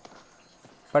തീർന്നു.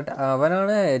 ബട്ട്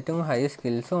അവനാണ് ഏറ്റവും ഹൈ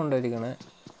സ്കിൽസും കൊണ്ടിരിക്കണേ.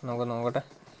 നോക്കട്ടെ,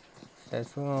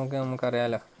 സ്കിൽസ് നോക്കി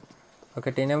നമുക്കറിയാലോ. ഓക്കെ,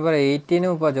 ടീം നമ്പർ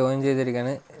 18 ഇപ്പോൾ ജോയിൻ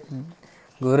ചെയ്തിരിക്കുകയാണ്.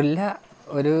 ഗുറില്ല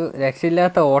ഒരു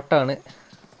രക്ഷയില്ലാത്ത ഓട്ടാണ്.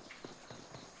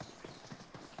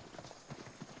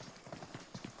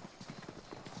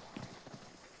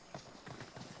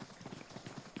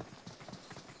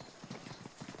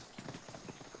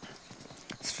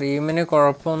 സ്ട്രീമിന്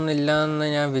കുഴപ്പമൊന്നുമില്ല എന്ന്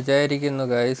ഞാൻ വിചാരിക്കുന്നു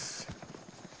ഗൈസ്.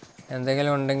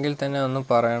 എന്തെങ്കിലും ഉണ്ടെങ്കിൽ തന്നെ ഒന്ന്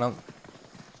പറയണം.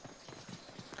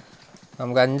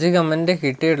 നമുക്ക് 5 കമൻറ്റ്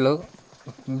കിട്ടിയുള്ളൂ.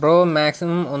 ബ്രോ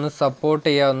മാക്സിമം ഒന്ന് സപ്പോർട്ട്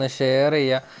ചെയ്യുക, ഒന്ന് ഷെയർ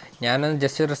ചെയ്യുക. ഞാനൊന്ന്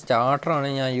ജസ്റ്റ് ഒരു സ്റ്റാർട്ടറാണ്.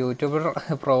 ഞാൻ യൂട്യൂബർ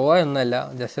പ്രോ ഒന്നുമല്ല,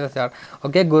 ജസ്റ്റ് ഒരു സ്റ്റാർട്ടർ.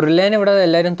 ഓക്കെ, ഗുറിലേനെ ഇവിടെ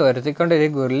എല്ലാവരും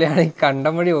തുരത്തിക്കൊണ്ടിരിക്കും. ഗുറിലയാണ് ഈ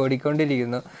കണ്ടം വഴി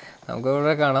ഓടിക്കൊണ്ടിരിക്കുന്നു.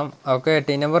 നമുക്കിവിടെ കാണാം. ഓക്കെ,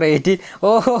 ടീം നമ്പർ 18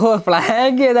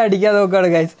 ഫ്ലാങ്ക് ചെയ്ത് അടിക്കാൻ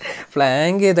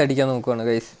നോക്കുകയാണ്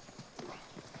ഗൈസ്.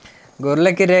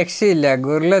 ഗുറിലയ്ക്ക് രക്ഷയില്ല.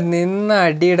 ഗുറില നിന്ന്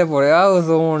അടിയുടെ പോയി.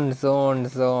 സോൺ.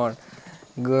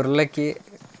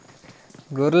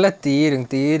 ഗുറില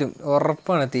തീരും,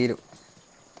 ഉറപ്പാണ് തീരും.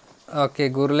 ഓക്കെ,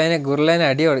 ഗുറിലേനെ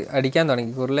അടിക്കാൻ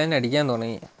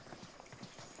തുടങ്ങി.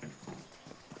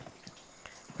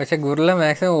 പക്ഷെ ഗുറില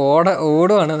മാക്സിമം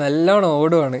ഓടുവാണ്, നല്ലോണം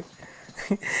ഓടുവാണ്.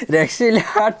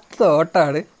 രക്ഷയില്ലാത്ത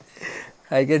ഓട്ടാണ്.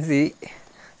 I can see.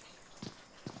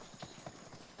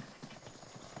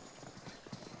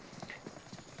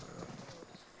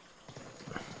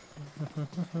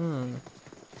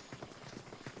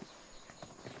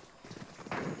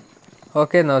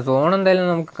 ഓക്കെ, എന്നാൽ സോൺ എന്തായാലും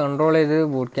നമുക്ക് കൺട്രോൾ ചെയ്ത്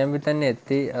ബൂട്ട് ക്യാമ്പിൽ തന്നെ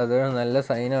എത്തി. അതൊരു നല്ല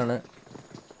സൈനാണ്.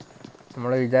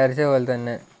 നമ്മൾ വിചാരിച്ച പോലെ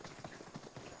തന്നെ.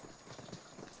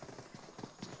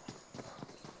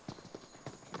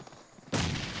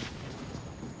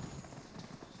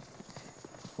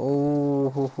 ഓ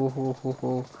ഹോ ഹോ ഹോ ഹോ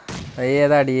ഹോ,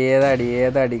 ഏതടി ഏതടി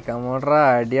ഏതടി, കമോട്രാ,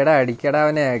 അടിയടാ, അടിക്കടാ,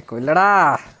 അവനെ കൊല്ലടാ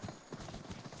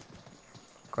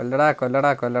കൊല്ലടാ കൊല്ലടാ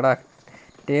കൊല്ലടാ.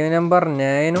 ടീം നമ്പർ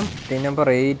 9-ഉം ടീം നമ്പർ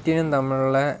 18-നും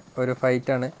തമ്മിലുള്ള ഒരു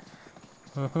ഫൈറ്റാണ്.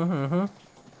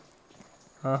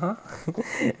 ആഹാ,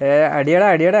 അടിയടാ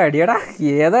അടിയടാ അടിയടാ,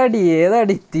 ഏതടി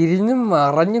ഏതടി, തിരിഞ്ഞും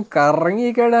മറഞ്ഞും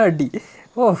കറങ്ങിയൊക്കെയാണ് അടി.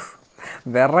 ഓ,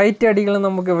 വെറൈറ്റി അടികൾ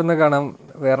നമുക്ക് ഇവിടുന്ന് കാണാം,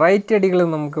 വെറൈറ്റി അടികൾ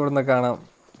നമുക്ക് ഇവിടുന്ന് കാണാം.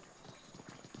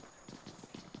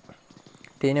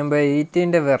 ടീം നമ്പർ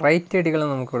 18-ൻ്റെ വെറൈറ്റി അടികൾ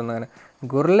നമുക്ക് ഇവിടുന്ന് കാണാം.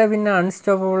 ഗുർല പിന്നെ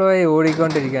അൺസ്റ്റോപ്പബിളായി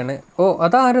ഓടിക്കൊണ്ടിരിക്കുകയാണ്. ഓ,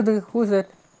 അതാരത്? Whose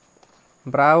that?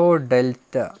 Bravo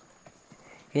delta.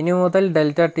 ഇനി മുതൽ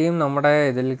ഡെൽറ്റ ടീം നമ്മുടെ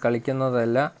ഇതിൽ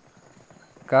കളിക്കുന്നതല്ല.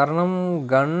 കാരണം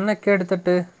ഗണ്ണൊക്കെ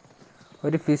എടുത്തിട്ട്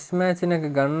ഒരു ഫിഷ് മാച്ചിനൊക്കെ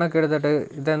ഗണ്ണൊക്കെ എടുത്തിട്ട്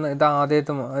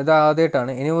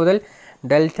ഇതാദ്യമായിട്ടാണ്. ഇനി മുതൽ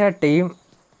ഡെൽറ്റ ടീം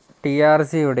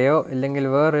TRCയുടെയോ ഇല്ലെങ്കിൽ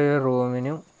വേറൊരു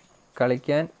റൂമിനും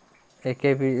കളിക്കാൻ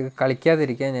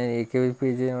കളിക്കാതിരിക്കാൻ ഞാൻ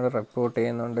AKPGനോട് റിപ്പോർട്ട്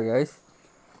ചെയ്യുന്നുണ്ട് ഗൈസ്.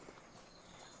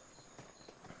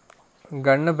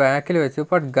 ഗണ്ണ് ബാക്കിൽ വെച്ചു,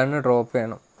 ബട്ട് ഗണ്ണ് ഡ്രോപ്പ്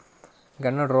ചെയ്യണം.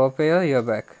 ഗണ്ണ് ഡ്രോപ്പ് ചെയ്യുക, യുവർ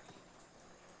ബാക്ക്.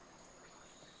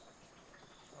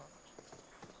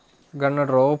 ഗണ്ണ്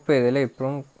ഡ്രോപ്പ് ചെയ്തില്ല,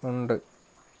 ഇപ്പോഴും ഉണ്ട്.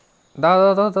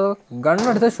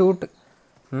 ഗണ്ണെടുത്ത് ഷൂട്ട്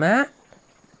മേ.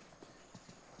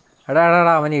 എടാ എടാ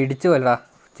എടാ, അവനെ ഇടിച്ചു കൊല്ലടാ,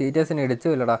 ചീറ്റേഴ്സിനെ ഇടിച്ചു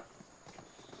കൊല്ലടാ.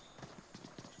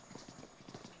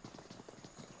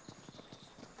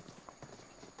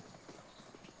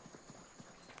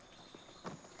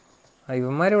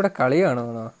 ഇവന്മാരിവിടെ കളി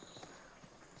കാണുമോ?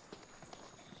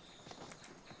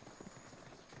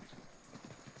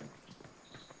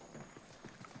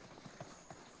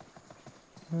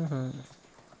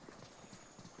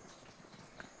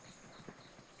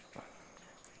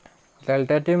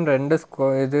 ഡെൽറ്റ ടീം 2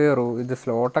 ഇത്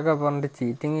സ്ലോട്ടൊക്കെ പറഞ്ഞിട്ട്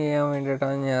ചീറ്റിങ് ചെയ്യാൻ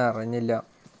വേണ്ടിയിട്ടാണ്, ഞാൻ അറിഞ്ഞില്ല.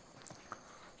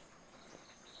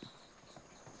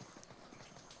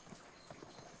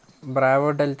 ബ്രാവോ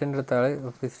ഡെൽറ്റൻ്റെ അടുത്ത ആൾ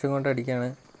ഫിസ്റ്റ് കൊണ്ട് അടിക്കുകയാണ്.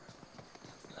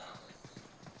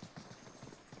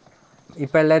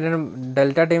 ഇപ്പം എല്ലാവരും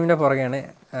ഡെൽറ്റ ടീമിൻ്റെ പുറകെയാണ്.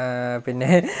 പിന്നെ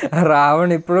റാവൺ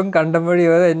ഇപ്പോഴും കണ്ടംപടി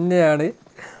തന്നെയാണ്.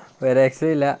 ഒരു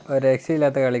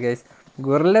രക്ഷയില്ലാത്ത കളി ഗൈസ്.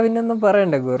 ഗുർല പിന്നൊന്നും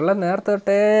പറയണ്ട, ഗുർല നേരത്തെ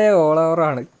തൊട്ടേ ഓൾ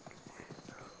ഓവറാണ്.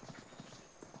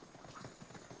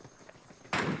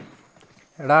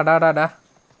 എടാ ഡാ ഡാ ഡാ,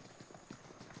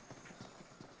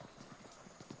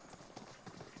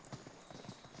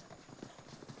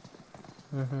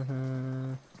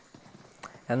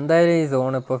 എന്തായാലും ഈ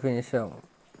സോൺ ഇപ്പോൾ ഫിനിഷ് ആവും.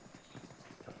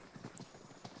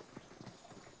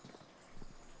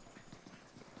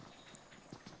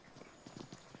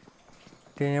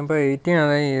 ടീം നമ്പർ 18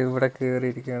 ആണ് ഇവിടെ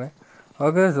കയറിയിരിക്കുകയാണ്.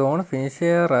 ഓക്കെ, സോൺ ഫിനിഷ്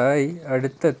ചെയ്യാറായി,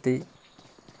 അടുത്തെത്തി.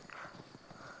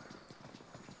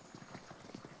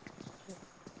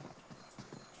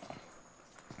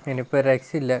 ഇനിയിപ്പോൾ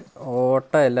രക്ഷയില്ല,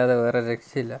 ഓട്ടം അല്ലാതെ വേറെ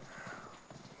രക്ഷയില്ല.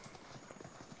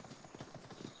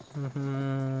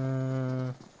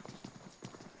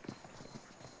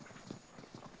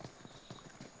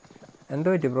 എന്ത്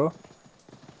പറ്റി ബ്രോ?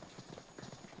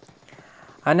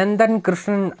 അനന്തൻ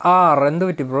കൃഷ്ണൻ ആർ, എന്ത്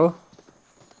പറ്റി ബ്രോ?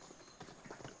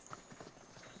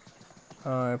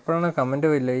 എപ്പോഴാണ് കമൻറ്റ്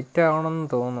ലേറ്റ് ആവണമെന്ന്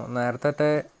തോന്നുന്നു.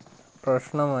 നേരത്തെ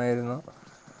പ്രശ്നമായിരുന്നു,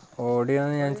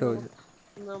 ഓഡിയോന്ന് ഞാൻ ചോദിച്ചു.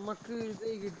 നമുക്ക് ഇത്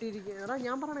കിട്ടിയിരിക്കടാ,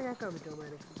 ഞാൻ പറഞ്ഞ കേൾക്കാൻ പറ്റുമോ?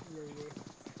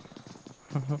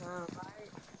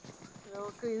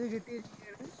 നമുക്ക് ഇത്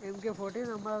കിട്ടിയിരിക്കുകയാണ് MK40.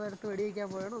 നമ്മളതെടുത്ത് വെടിവെക്കാൻ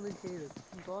പോയാണ്, ഒന്നും ചെയ്ത്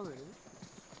തോന്നരുത്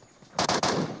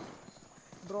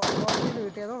ബ്രോ.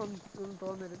 കിട്ടിയതോ ഒന്നും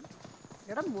തോന്നരുത്.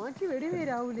 എടാ മോക്ക്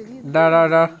വെടിവേരാവൂലേ നീ?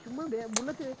 ചുമ്മാ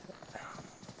ബുള്ളറ്റ്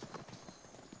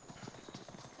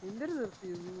എന്തൊരു നിർത്തി.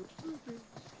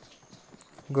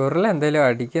 ഗൊറില്ല എന്തായാലും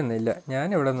അടിക്കുന്നില്ല,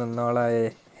 ഞാനിവിടെ നിന്നോളാവേ.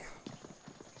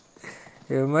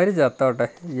 ഇവന്മാര് ചത്തോട്ടെ,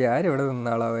 ഞാനിവിടെ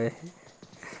നിന്നോളാവേ.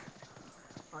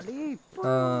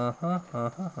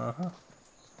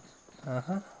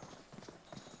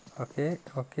 Okay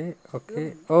okay okay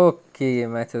okay,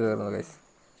 match തീർന്നു ഗൈസ്.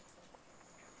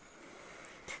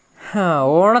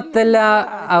 ഓണത്തെല്ലാം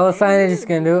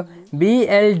അവസാനിച്ചിരിക്കുന്നു.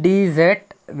 BLDZ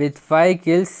വിത്ത് 5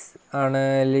 kills ആണ്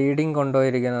ലീഡിങ്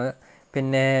കൊണ്ടുപോയിരിക്കുന്നത്.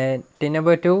 പിന്നെ team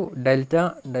number 2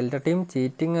 delta team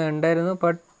cheating ഉണ്ടായിരുന്നു,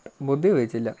 ബട്ട് ബുദ്ധി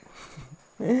ഉപയോഗിച്ചില്ല.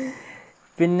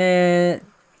 പിന്നെ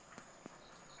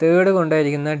തേർഡ്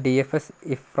കൊണ്ടുപോയിരിക്കുന്ന DFS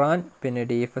ഇഫ്രാൻ, പിന്നെ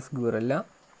DFS ഗുറല്ല.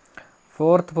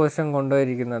 4th position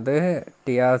കൊണ്ടുപോയിരിക്കുന്നത്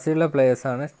ടിയാസിയുള്ള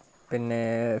പ്ലേയേഴ്സാണ്. പിന്നെ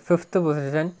 5th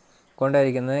പൊസിഷൻ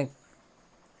കൊണ്ടുപോയിരിക്കുന്നത്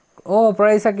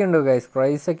പ്രൈസൊക്കെ ഉണ്ട് ഗൈസ്,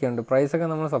 പ്രൈസൊക്കെ ഉണ്ട്. പ്രൈസൊക്കെ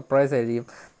നമ്മൾ സർപ്രൈസ് ആയിരിക്കും.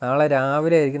 നാളെ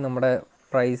രാവിലെ ആയിരിക്കും നമ്മുടെ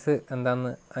പ്രൈസ്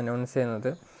എന്താണെന്ന് അനൗൺസ്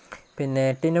ചെയ്യുന്നത്. പിന്നെ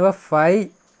ടീം നമ്പർ 5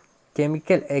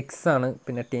 കെമിക്കൽ എക്സ് ആണ്.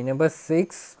 പിന്നെ team number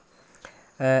 6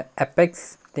 apex.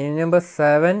 Team number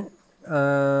 7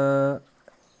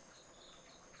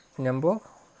 number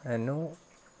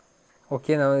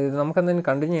okay, നമുക്കെന്തെങ്കിലും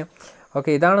കണ്ടിന്യൂ ചെയ്യാം. ഓക്കെ,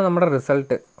 ഇതാണ് നമ്മുടെ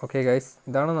റിസൾട്ട്. ഓക്കെ ഗൈസ്,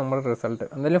 ഇതാണ് നമ്മുടെ റിസൾട്ട്.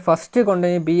 എന്തായാലും ഫസ്റ്റ്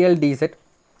കൊണ്ടുപോയി BLDZ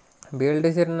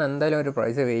എന്തായാലും ഒരു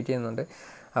പ്രൈസ് വെയിറ്റ് ചെയ്യുന്നുണ്ട്.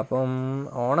 അപ്പം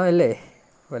ഓണമല്ലേ,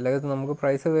 വല്ലതും നമുക്ക്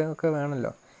പ്രൈസ് ഒക്കെ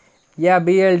വേണമല്ലോ.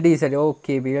 BLDZ.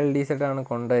 ഓക്കെ, BLDZ ആണ്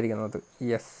കൊണ്ടുപോയിരിക്കുന്നത്.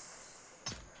 യെസ്,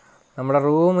 നമ്മുടെ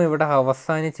റൂം ഇവിടെ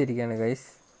അവസാനിച്ചിരിക്കുകയാണ് ഗൈസ്.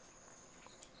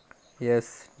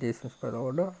 Yes, dismiss.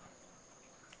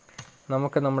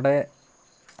 നമുക്ക് നമ്മുടെ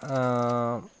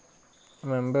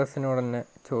മെമ്പേഴ്സിനോട് തന്നെ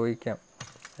ചോദിക്കാം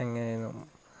എങ്ങനെയാണ്.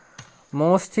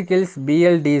 മോസ്റ്റ് കിൽസ്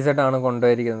BLDZ ആണ്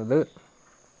കൊണ്ടുപോയിരിക്കുന്നത്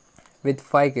വിത്ത്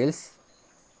 5 കിൽസ്.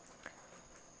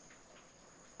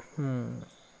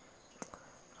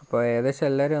 അപ്പോൾ ഏകദേശം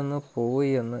എല്ലാവരും ഒന്ന്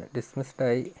പോയി, ഒന്ന്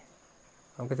ഡിസ്മിസ്ഡായി.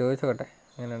 നമുക്ക് ചോദിച്ചോട്ടെ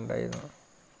എങ്ങനെ ഉണ്ടായിരുന്നു.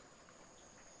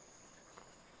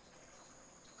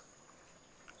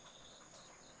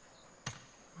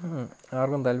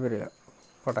 ആർക്കും താല്പര്യമില്ല,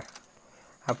 പോട്ടെ.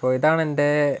 അപ്പോൾ ഇതാണ് എൻ്റെ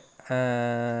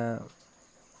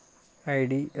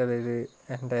ID, അതായത്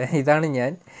ഇതാണ്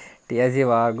ഞാൻ, TRG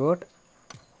വാഗോട്ട്.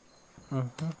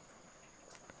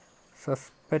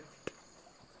 സസ്പെക്ട്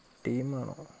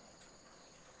ടീമാണോ?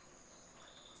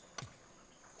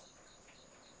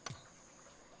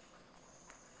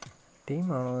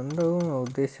 എന്തോ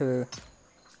ഉദ്ദേശിച്ചത്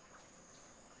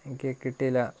എനിക്ക്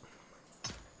കിട്ടിയില്ല.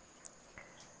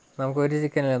 നമുക്കൊരു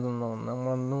ചിക്കനല്ല തിന്നോ,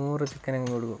 നമ്മൾ 100 ചിക്കനും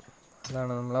കൊടുക്കും.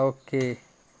 അതാണ് നമ്മൾ. ഓക്കെ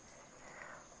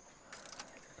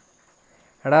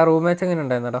എടാ, റൂം മാച്ച് എങ്ങനെ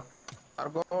ഉണ്ടായിരുന്നടാ?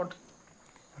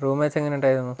 റൂം മാച്ച് എങ്ങനെ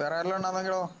ഉണ്ടായിരുന്നു?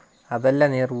 അതല്ല,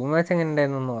 നീ റൂം മാച്ച് എങ്ങനെ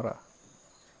ഉണ്ടായിരുന്നു പറ.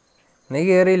 നീ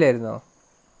കയറിയില്ലായിരുന്നോ?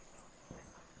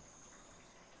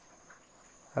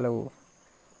 ഹലോ.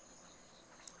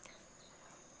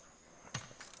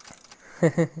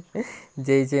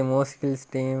 ജയിച്ച് മോസ്റ്റ് സ്കിൽസ്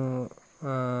ടീം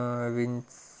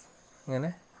വിൻസ്. അങ്ങനെ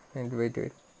wait.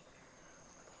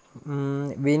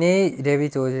 Vinay Ravi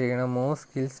ചോദിച്ചിരിക്കണം, most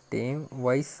skills team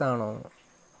vice ആണോ?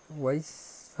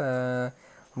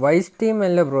 വൈസ് ടീം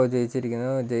അല്ല ബ്രോ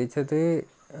ജയിച്ചിരിക്കുന്നത്. ജയിച്ചത്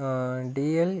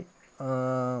DL.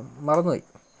 മറന്നുപോയി.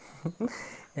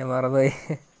 ഞാൻ മറന്നുപോയി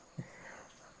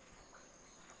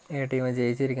ടീം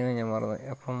ജയിച്ചിരിക്കുന്നത് ഞാൻ മറന്നുപോയി.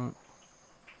 അപ്പം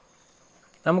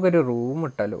നമുക്കൊരു റൂം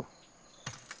ഇട്ടാലോ?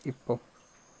 ഇപ്പോൾ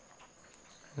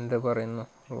എന്താ പറയുന്നു?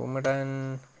 റൂമിടാൻ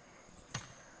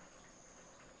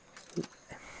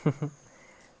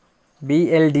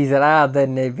BLDZ.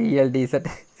 അതന്നെ BLDZ.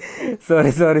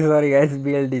 Sorry guys,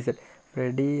 BLDZ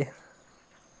ready.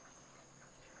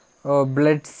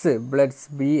 Bloods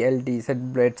BLDZ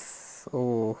bloods.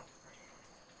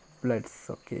 Bloods.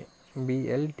 Okay,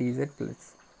 BLDZ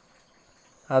bloods.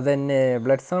 അതന്നെ,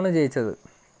 ബ്ലഡ്സാണ് ജയിച്ചത്.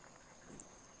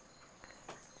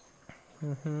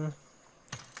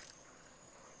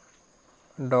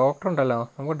 ഡോക്ടർ ഉണ്ടല്ലോ,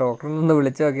 നമുക്ക് ഡോക്ടറിൽ നിന്ന്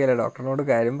വിളിച്ചു നോക്കിയാലോ? ഡോക്ടറിനോട്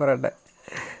കാര്യം പറയട്ടെ.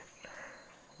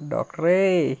 ഡോക്ടറേ.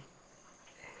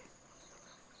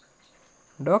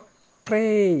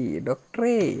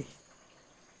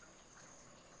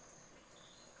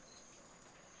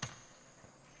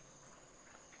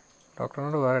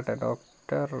 ഡോക്ടറിനോട് പറയട്ടെ,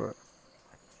 ഡോക്ടർ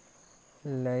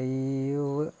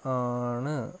ലൈവ്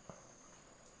ആണ്,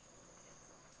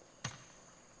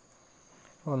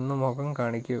 ഒന്ന് മുഖം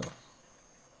കാണിക്കൂ.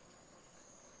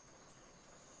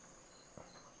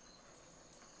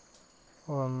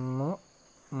 ഒന്ന്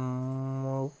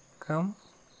മുഖം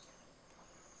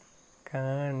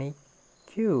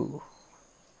കാണിക്കൂ.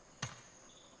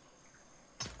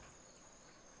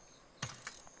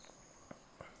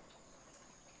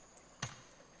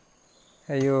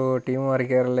 അയ്യോ, ടീം മാറി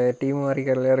കയറല്ലേ.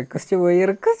 റിക്വസ്റ്റ്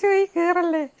പോയി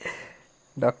കയറല്ലേ.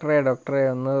 ഡോക്ടറെ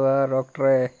ഒന്ന് വാ.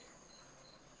 ഡോക്ടറെ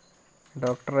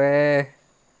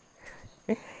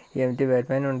MT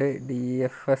ബാറ്റ്മാൻ ഉണ്ട്,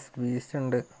 DFS ബീസ്റ്റ്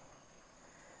ഉണ്ട്.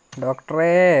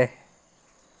 ഡോക്ടറെ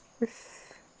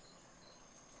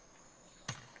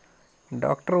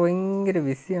ഭയങ്കര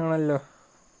ബിസിയാണല്ലോ,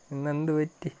 ഇന്നെന്ത്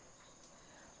പറ്റി?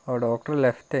 Doctor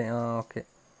left. ഓക്കെ,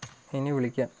 ഇനി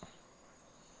വിളിക്കാം.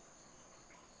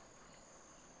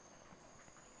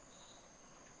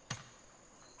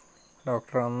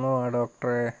 ഡോക്ടർ അന്ന്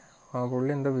ഡോക്ടറെ.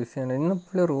 പുള്ളി എന്തോ ബിസിയാണ്. ഇന്ന്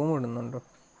പുള്ളി റൂം ഇടുന്നുണ്ടോ?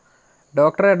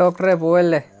 ഡോക്ടറെ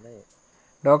പോവല്ലേ.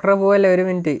 ഒരു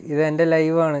മിനിറ്റ്, ഇത് എൻ്റെ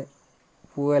ലൈവാണ്.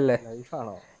 പോവല്ലേ.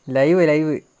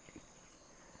 ലൈവ്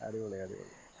അടിപൊളി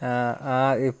അടിപൊളി.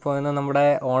 ഇപ്പോൾ ഇന്ന് നമ്മുടെ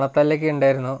ഓണത്തല്ലൊക്കെ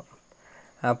ഉണ്ടായിരുന്നു.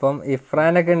 അപ്പം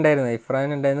ഇഫ്രാനൊക്കെ ഉണ്ടായിരുന്നു. ഇഫ്രാൻ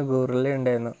ഉണ്ടായിരുന്നു, ഗുർല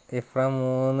ഉണ്ടായിരുന്നു. ഇഫ്രാൻ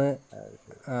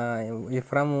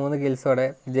 3 കിൽസോടെ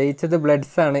ജയിച്ചത്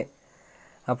ബ്ലഡ്സാണ്.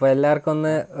 അപ്പോൾ എല്ലാവർക്കും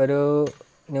ഒന്ന് ഒരു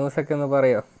ന്യൂസൊക്കെ ഒന്ന്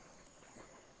പറയോ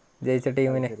ജയിച്ച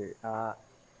ടീമിനെ? ശരി.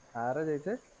 ആരാ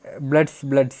ജയിച്ചേ? ബ്ലഡ്സ്.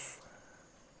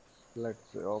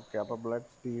 ഓക്കെ. അപ്പൊ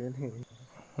ബ്ലഡ്സ് ടീമിന്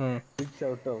ബിഗ്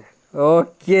ഷൗട്ട് ഔട്ട്.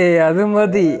 ഓക്കെ, അത്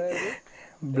മതി.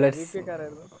 ബ്ലഡ്സ്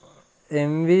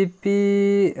MVP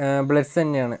ബ്ലഡ്സ്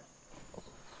തന്നെയാണ്.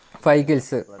 5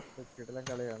 കിൽസ്. ബ്ലഡ്സ് കിടിലൻ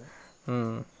കളിയാണ്,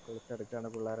 പൊളിച്ചടുക്കാണ്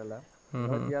പിള്ളേരെല്ലാം.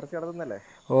 TRC നടത്തുന്നല്ലേ?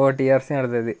 TRC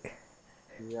നടത്തിയത്.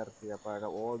 അപ്പൊ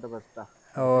ഓൾ ദ ബെസ്റ്റാ,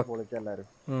 പൊളിച്ചെല്ലാരും.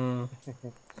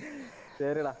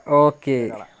 ശരിടാ. ഓക്കെ,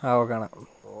 കാണാം.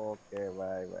 Okay,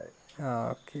 bye bye.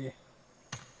 ഓക്കെ.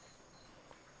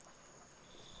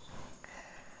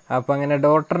 അപ്പം അങ്ങനെ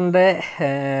ഡോക്ടറുടെ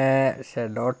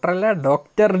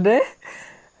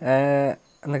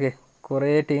എന്നൊക്കെ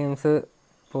കുറേ ടീംസ്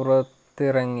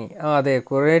പുറത്തിറങ്ങി. അതെ,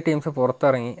 കുറേ ടീംസ്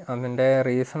പുറത്തിറങ്ങി. അതിൻ്റെ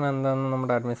റീസൺ എന്താണെന്ന്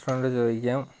നമ്മുടെ അഡ്മിനിസ്ട്രേറ്ററോട്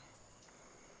ചോദിക്കാം.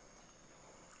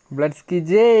 ബ്ലഡ്സ്കി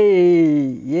ജയ്.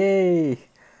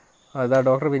 അതാ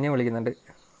ഡോക്ടർ പിന്നെയും വിളിക്കുന്നുണ്ട്.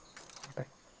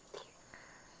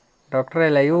 ഡോക്ടറെ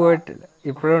ലൈവ് പോയിട്ട്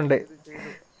ഇപ്പോഴും ഉണ്ട്.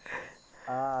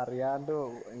 അറിയാണ്ട്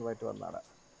ഇൻവൈറ്റ് വന്നാടാ.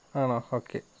 ആണോ?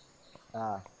 ഓക്കെ.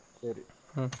 ശരി.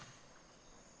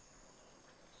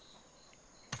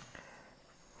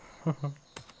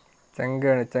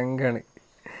 ചങ്കാണ്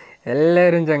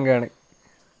എല്ലാവരും ചങ്കാണ്.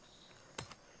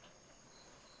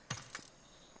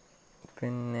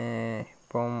 പിന്നെ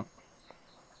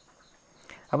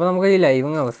അപ്പോൾ നമുക്ക് ഈ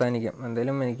ലൈവിങ് അവസാനിക്കാം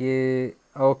എന്തായാലും. എനിക്ക്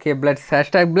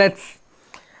 #ബ്ലഡ്സ്.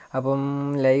 അപ്പം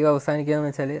ലൈവ് അവസാനിക്കുകയെന്ന്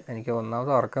വെച്ചാൽ എനിക്ക്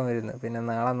ഒന്നാമത് ഉറക്കം വരുന്നു. പിന്നെ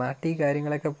നാളെ നാട്ടിൽ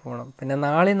കാര്യങ്ങളൊക്കെ പോകണം. പിന്നെ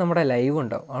നാളെയും നമ്മുടെ ലൈവ്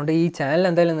ഉണ്ടാവും. അതുകൊണ്ട് ഈ ചാനൽ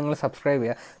എന്തായാലും നിങ്ങൾ സബ്സ്ക്രൈബ്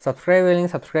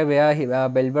ചെയ്യില്ലെങ്കിൽ സബ്സ്ക്രൈബ് ചെയ്യുക,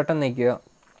 ബെൽ ബട്ടൺ നിൽക്കുക.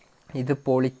 ഇത്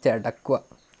പൊളിച്ചടക്കുക.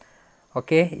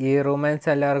 ഓക്കെ. ഈ റൊമാൻസ്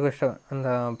എല്ലാവർക്കും ഇഷ്ടം.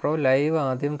 ബ്രോ ലൈവ്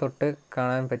ആദ്യം തൊട്ട്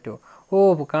കാണാൻ പറ്റുമോ?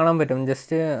 കാണാൻ പറ്റും.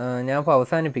 ജസ്റ്റ് ഞാനിപ്പോൾ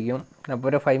അവസാനിപ്പിക്കും. അപ്പോൾ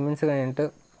ഒരു 5 മിനിറ്റ്സ് കഴിഞ്ഞിട്ട്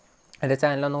എൻ്റെ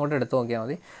ചാനലൊന്നും കൂടെ എടുത്ത് നോക്കിയാൽ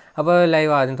മതി. അപ്പോൾ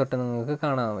ലൈവ് ആദ്യം തൊട്ട് നിങ്ങൾക്ക്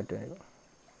കാണാൻ പറ്റുമായിരിക്കും.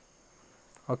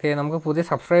 ഓക്കെ. നമുക്ക് പുതിയ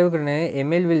സബ്സ്ക്രൈബർ കിട്ടുന്നത്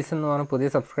എമിൽ വിൽസൺ എന്ന് പറഞ്ഞ പുതിയ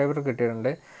സബ്സ്ക്രൈബർ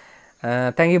കിട്ടിയിട്ടുണ്ട്.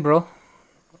 Thank you bro.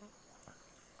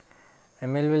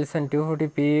 Emil Wilson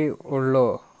 240p ഉള്ളോ?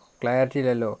 ക്ലാരിറ്റി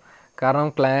ഇല്ലല്ലോ. കാരണം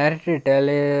ക്ലാരിറ്റി ഇട്ടാൽ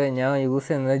ഞാൻ യൂസ്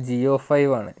ചെയ്യുന്നത്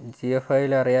GO5 ആണ്.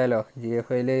 GO5 അറിയാമല്ലോ.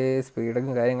 GO5 സ്പീഡും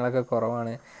കാര്യങ്ങളൊക്കെ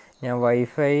കുറവാണ്. ഞാൻ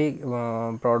വൈഫൈ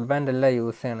ബ്രോഡ്ബാൻഡ് അല്ല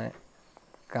യൂസ് ചെയ്യണത്.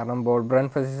 കാരണം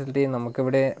ബ്രോഡ്ബാൻഡ് ഫെസിലിറ്റി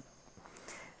നമുക്കിവിടെ.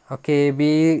 ഓക്കെ.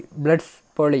 ബ്ലഡ്സ്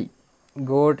പൊളി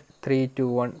ഗോഡ്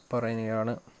 321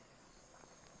 പറയുകയാണ്.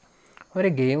 ഒരു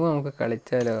ഗെയിം നമുക്ക്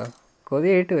കളിച്ചാലോ?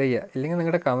 കൊതിയായിട്ട് വയ്യ. ഇല്ലെങ്കിൽ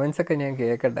നിങ്ങളുടെ കമൻസൊക്കെ ഞാൻ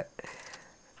കേൾക്കട്ടെ.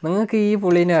 നിങ്ങൾക്ക് ഈ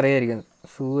പുള്ളീനെ അറിയായിരിക്കും,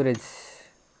 സൂരജ്.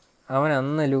 അവൻ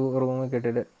അന്ന് റൂമിൽ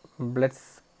കേട്ടിട്ട് ബ്ലഡ്സ്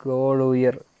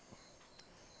ഗോളുയർ.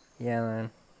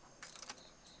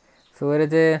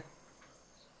 സൂരജ്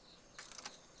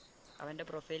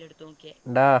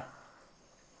ഡാ,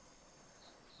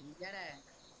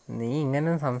 നീ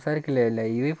ഇങ്ങനെ സംസാരിക്കില്ലേ?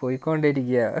 ലൈവിൽ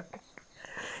പോയിക്കൊണ്ടിരിക്കുക.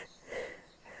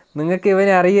 നിങ്ങൾക്ക്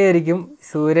ഇവനെ അറിയായിരിക്കും.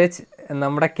 സൂരജ്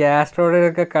നമ്മുടെ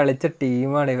കാസ്ട്രോഡൊക്കെ കളിച്ച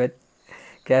ടീമാണ് ഇവൻ.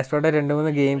 കാസ്ട്രോയുടെ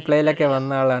 2-3 ഗെയിം പ്ലേയിലൊക്കെ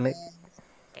വന്ന ആളാണ്.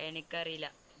 എനിക്കറിയില്ല,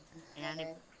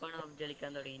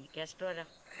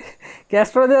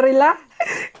 കാസ്ട്രോ അറിയില്ല?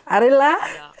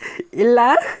 ഇല്ല.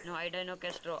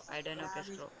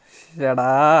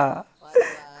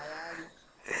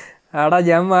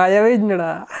 ഞാൻ മായാവി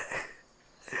ഇല്ലടാ.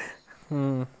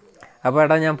 അപ്പോൾ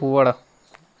ഏട്ടാ ഞാൻ പോവാടാ.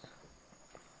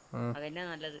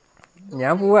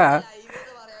 ഞാൻ പോവാ.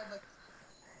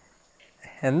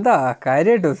 എന്താ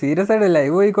കാര്യമായിട്ടോ? സീരിയസ് ആയിട്ട്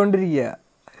ലൈവ് പോയിക്കൊണ്ടിരിക്കുക.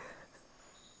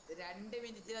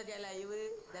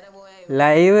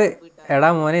 ലൈവ് എടാ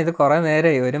മോനെ, ഇത് കുറേ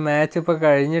നേരമായി. ഒരു മാച്ച് ഇപ്പോൾ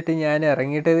കഴിഞ്ഞിട്ട് ഞാൻ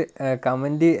ഇറങ്ങിയിട്ട്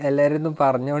കമൻറ്റ് എല്ലാവരും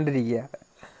പറഞ്ഞുകൊണ്ടിരിക്കുക.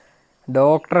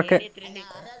 ഡോക്ടറൊക്കെ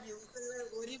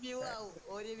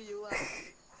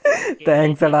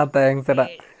താങ്ക്സ് എടാ.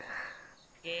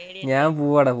 ഞാൻ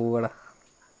പോവാടാ.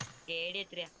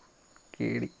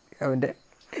 കേടി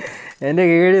എൻ്റെ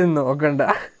കേടിയൊന്നും നോക്കണ്ട.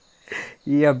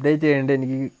 ഈ അപ്ഡേറ്റ് ചെയ്യേണ്ട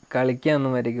എനിക്ക്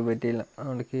കളിക്കാനൊന്നും വരയ്ക്ക് പറ്റിയില്ല.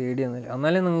 അതുകൊണ്ട് കേടിയൊന്നുമില്ല.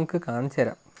 എന്നാലും നിങ്ങൾക്ക് കാണിച്ചു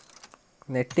തരാം.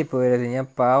 നെറ്റിപ്പോയത്. ഞാൻ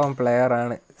പാവം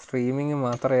പ്ലെയറാണ്. സ്ട്രീമിങ്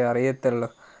മാത്രമേ അറിയത്തുള്ളൂ.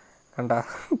 കണ്ട,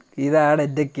 ഇതാണ്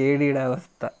എൻ്റെ കേടിയുടെ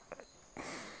അവസ്ഥ.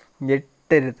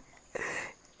 ഞെട്ടരുത്.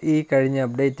 ഈ കഴിഞ്ഞ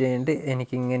അപ്ഡേറ്റ് ചെയ്യേണ്ടി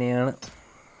എനിക്കിങ്ങനെയാണ്.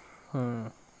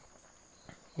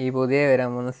 ഈ പുതിയ വരാൻ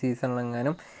പോകുന്ന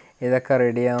സീസണിലെങ്ങാനും ഇതൊക്കെ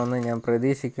റെഡിയാവുമെന്ന് ഞാൻ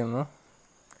പ്രതീക്ഷിക്കുന്നു.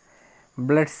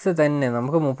 ബ്ലഡ്സ് തന്നെ.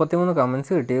 നമുക്ക് 33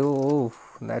 കമൻസ് കിട്ടി.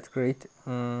 That's great.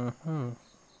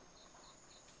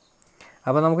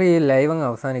 അപ്പോൾ നമുക്ക് ഈ ലൈവ് അങ്ങ്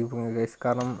അവസാനിക്കും ഗൈസ്,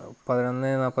 കാരണം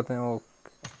 11:40.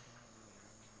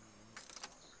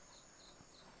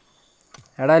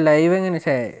 എടാ ലൈവ് എങ്ങനെ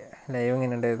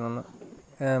ഉണ്ടായിരുന്നു?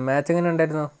 മാച്ച് എങ്ങനെ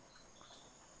ഉണ്ടായിരുന്നു?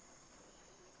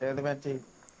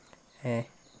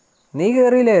 നീ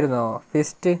കയറിയില്ലായിരുന്നോ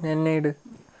ഫിസ്റ്റ് എന്നൈഡ്?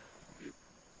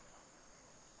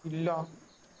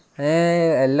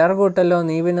 എല്ലാവർക്കും ഇട്ടല്ലോ,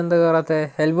 നീ പിന്നെന്താ കയറാത്തെ?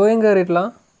 എൽബോയും കയറിയിട്ടില്ല?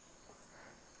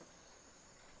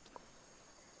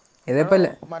 ഇതിപ്പോ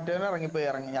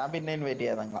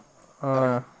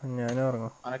ഞാനും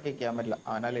ഇറങ്ങും.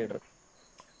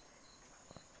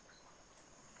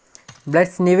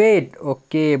 ബ്ലഡ്സ് നിവേറ്റ്.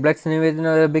 ഓക്കെ, ബ്ലഡ്സ് നിവേറ്റിന്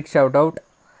ഒരു ബിഗ് ഷൗട്ട് ഔട്ട്.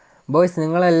 ബോയ്സ്,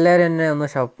 നിങ്ങളെല്ലാവരും എന്നെ ഒന്ന്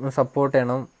സപ്പോർട്ട്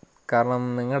ചെയ്യണം, കാരണം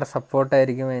നിങ്ങളുടെ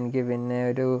സപ്പോർട്ടായിരിക്കും എനിക്ക്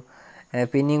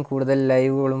പിന്നെയും കൂടുതൽ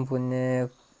ലൈവുകളും പിന്നെ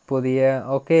പുതിയ.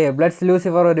 ഓക്കെ, ബ്ലഡ്സ്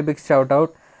ലൂസിഫർ ഒരു ബിഗ് ഷൗട്ട്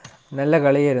ഔട്ട്. നല്ല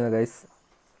കളിയായിരുന്നു ഗൈസ്.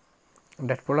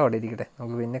 ഡെഡ് പൂൾ അവിടെ ഇരിക്കട്ടെ,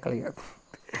 നമുക്ക് പിന്നെ കളിക്കാം.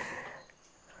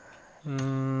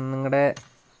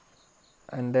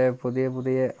 എൻ്റെ പുതിയ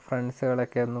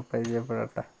ഫ്രണ്ട്സുകളൊക്കെ ഒന്ന്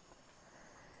പരിചയപ്പെടട്ടെ.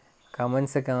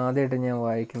 കമൻസൊക്കെ ആദ്യമായിട്ട് ഞാൻ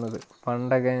വായിക്കുന്നത്.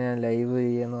 പണ്ടൊക്കെ ഞാൻ ലൈവ്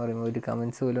ചെയ്യുകയെന്ന് പറയുമ്പോൾ ഒരു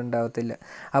കമൻസ് പോലും ഉണ്ടാകത്തില്ല.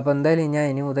 അപ്പോൾ എന്തായാലും ഞാൻ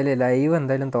ഇനി മുതൽ ലൈവ്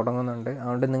എന്തായാലും തുടങ്ങുന്നുണ്ട്.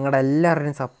 അതുകൊണ്ട് നിങ്ങളുടെ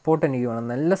എല്ലാവരുടെയും സപ്പോർട്ട് എനിക്ക് വേണം,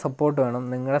 നല്ല സപ്പോർട്ട് വേണം.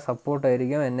 നിങ്ങളുടെ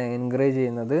സപ്പോർട്ടായിരിക്കും എന്നെ എൻകറേജ്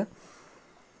ചെയ്യുന്നത്.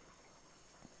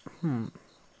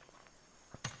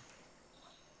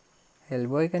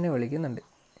 എൽബോയ്ക്ക് എന്നെ വിളിക്കുന്നുണ്ട്.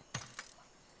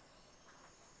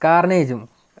 കാർണേജും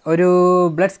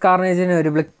ബ്ലഡ്സ് കാർണേജിന് ഒരു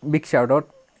ബിഗ് ഷൗട്ട് ഔട്ട്.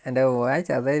 എൻ്റെ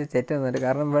വായിച്ച് അതായത് തെറ്റ് വന്നിട്ട്,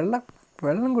 കാരണം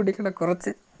വെള്ളം കുടിക്കണം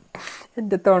കുറച്ച്.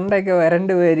 എൻ്റെ തൊണ്ടയൊക്കെ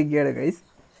വരണ്ട് പോയിരിക്കുകയാണ് ഗൈസ്,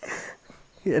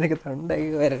 എനിക്ക്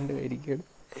തൊണ്ടയൊക്കെ വരണ്ട് പോയിരിക്കുകയാണ്.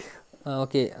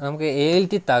 ഓക്കെ, നമുക്ക്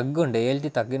ALT തഗ്ഗുണ്ട്. ALT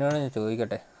തഗ്ഗിനോട് ഞാൻ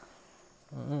ചോദിക്കട്ടെ.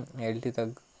 ALT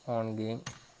thug on game.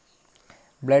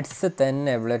 Bloods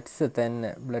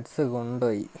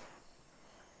കൊണ്ടുപോയി.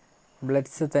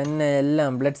 ബ്ലഡ്സ് തന്നെ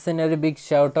എല്ലാം. ബ്ലഡ്സിന് ഒരു ബിഗ്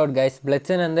ഷൗട്ട് ഔട്ട് ഗൈസ്.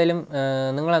 ബ്ലഡ്സിന്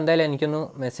നിങ്ങളെന്തായാലും എനിക്കൊന്ന്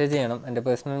മെസ്സേജ് ചെയ്യണം. എൻ്റെ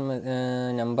പേഴ്സണൽ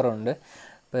നമ്പറുണ്ട്.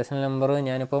 പേഴ്സണൽ നമ്പർ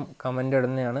ഞാനിപ്പം കമൻ്റ്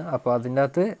ഇടുന്നതാണ്. അപ്പോൾ അതിൻ്റെ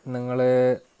അകത്ത് നിങ്ങൾ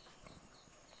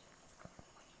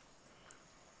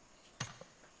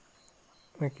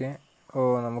ഓക്കെ.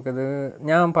 നമുക്കിത്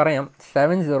ഞാൻ പറയാം.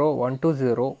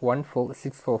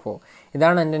 7012014644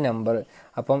 ഇതാണ് എൻ്റെ നമ്പർ.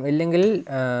 അപ്പം ഇല്ലെങ്കിൽ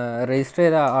രജിസ്റ്റർ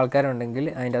ചെയ്ത ആൾക്കാരുണ്ടെങ്കിൽ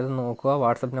അതിൻ്റെ അകത്ത് നോക്കുക,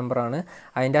 വാട്സപ്പ് നമ്പറാണ്.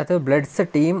 അതിൻ്റെ അകത്ത് ബ്ലഡ്സ്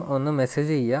ടീം ഒന്ന്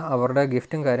മെസ്സേജ് ചെയ്യുക. അവരുടെ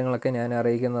ഗിഫ്റ്റും കാര്യങ്ങളൊക്കെ ഞാൻ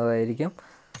അറിയിക്കുന്നതായിരിക്കും.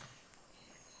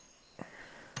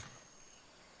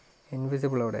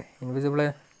 ഇൻവിസിബിൾ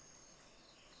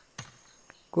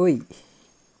കോയി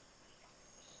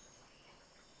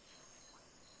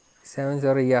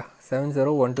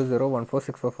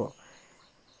 7012014644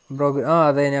 ബ്രോ.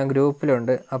 അതെ, ഞാൻ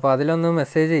ഗ്രൂപ്പിലുണ്ട്. അപ്പോൾ അതിലൊന്ന്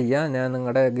മെസ്സേജ് ചെയ്യുക. ഞാൻ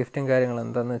നിങ്ങളുടെ ഗിഫ്റ്റും കാര്യങ്ങളും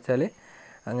എന്താണെന്ന് വെച്ചാൽ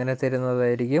അങ്ങനെ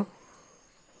തരുന്നതായിരിക്കും.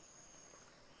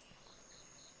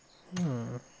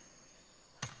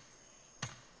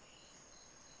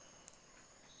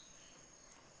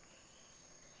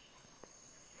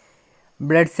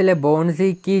 ബ്ലഡ്സിലെ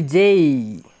ബോൺസിക്ക് ജയ്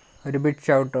ഒരു ബിഗ്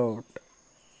ഷൗട്ട് ഔട്ട്.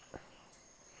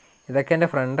 ഇതൊക്കെ എൻ്റെ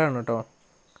ഫ്രണ്ടാണ് കേട്ടോ,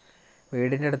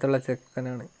 വീടിൻ്റെ അടുത്തുള്ള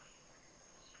ചെക്കനാണ്.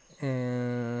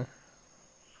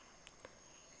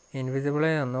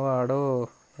 ഇൻവിസിബിളെ ഒന്ന് വാടോ,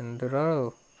 എന്തുടാ?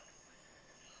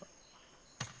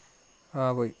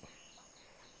 പോയി.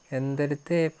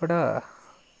 എന്തെടുത്ത് എപ്പടാ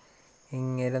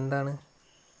ഇങ്ങനെന്താണ്?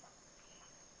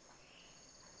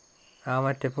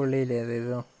 മറ്റേ പുള്ളിയില്ലേ,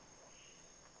 അതായത്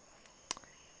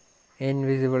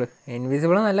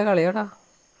ഇൻവിസിബിൾ നല്ല കളിയാടാ.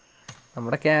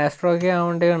 നമ്മുടെ കാസ്ട്രോ ഒക്കെ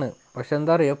ആവേണ്ടതാണ്. പക്ഷെ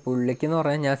എന്താ പറയുക, പുള്ളിക്കെന്ന്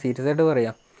പറഞ്ഞാൽ ഞാൻ സീരിയസ് ആയിട്ട്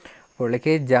പറയാം,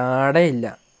 പുള്ളിക്ക് ജാടയില്ല,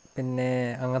 പിന്നെ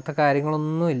അങ്ങനത്തെ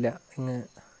കാര്യങ്ങളൊന്നുമില്ല.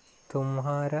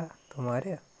 തുമ്ഹാരയാ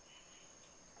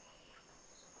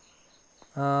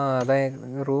അതെ,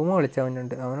 റൂം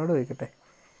വിളിച്ചവനുണ്ട്, അവനോട് ചോദിക്കട്ടെ.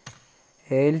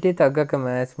 ALT തഗ്ഗൊക്കെ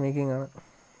മാച്ച് മേക്കിംഗ് ആണ്.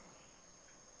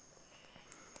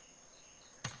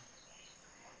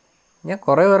 ഞാൻ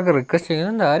കുറേ പേർക്ക് റിക്വസ്റ്റ്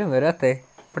ചെയ്യുന്നുണ്ട്, ആരും വരാത്തേ.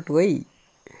 ബട്ട് പോയി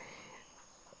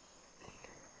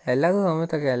എല്ലാ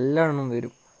സമയത്തൊക്കെ എല്ലാവരും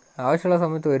വരും, ആവശ്യമുള്ള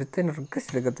സമയത്ത് ഒരുത്തന്നെ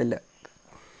റിക്വസ്റ്റ് എടുക്കത്തില്ല.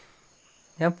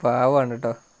 ഞാൻ പാവമാണ്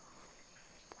കേട്ടോ.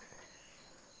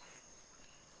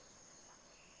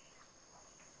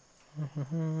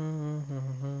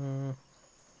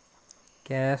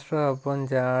 കാസ്ട്രോ അപ്പം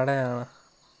ജാടയാണ്.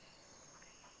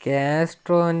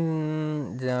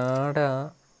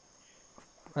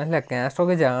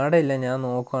 കാസ്ട്രോക്ക് ജാടയില്ല ഞാൻ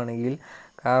നോക്കുകയാണെങ്കിൽ.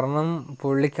 കാരണം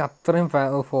പുള്ളിക്ക് അത്രയും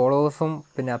ഫോളോവേഴ്സും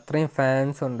പിന്നെ അത്രയും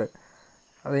ഫാൻസും ഉണ്ട്.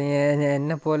 അത്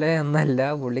എന്നെപ്പോലെ ഒന്നല്ല,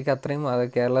 പുള്ളിക്ക് അത്രയും. അത്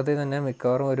കേരളത്തിൽ തന്നെ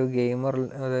മിക്കവാറും ഒരു ഗെയിമർ,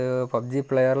 ഒരു PUBG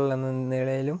പ്ലെയറിൽ എന്ന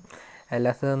നിലയിലും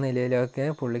അല്ലാത്ത നിലയിലൊക്കെ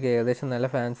പുള്ളിക്ക് ഏകദേശം നല്ല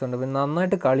ഫാൻസ് ഉണ്ട്. പിന്നെ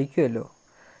നന്നായിട്ട് കളിക്കുമല്ലോ.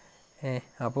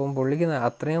 അപ്പം പുള്ളിക്ക്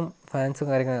അത്രയും ഫാൻസും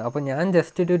കാര്യങ്ങളും. അപ്പം ഞാൻ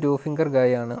ജസ്റ്റ് ഒരു 2 ഫിംഗർ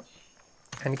ഗായ് ആണ്.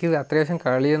 എനിക്ക് അത്യാവശ്യം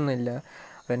കളിയൊന്നുമില്ല.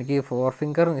 അപ്പോൾ എനിക്ക് 4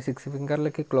 ഫിംഗർ 6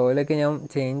 ഫിംഗറിലേക്ക് ക്ലോയിലൊക്കെ ഞാൻ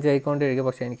ചേഞ്ച് ആയിക്കൊണ്ടിരിക്കും.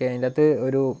 പക്ഷേ എനിക്ക് അതിൻ്റെ അകത്ത്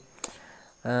ഒരു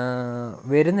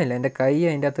വരുന്നില്ല, എൻ്റെ കൈ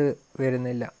അതിൻ്റെ അകത്ത്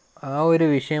വരുന്നില്ല. ആ ഒരു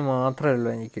വിഷയം മാത്രമേ ഉള്ളൂ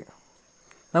എനിക്ക്.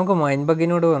 നമുക്ക് മൈൻഡ്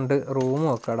ബഗിനോട് കൊണ്ട് റൂം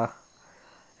വെക്കാടാ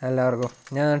എല്ലാവർക്കും.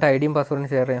 ഞാൻ എന്നിട്ട് ഐഡിയും പാസ്വേഡും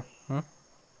ഷെയർ ചെയ്യാം.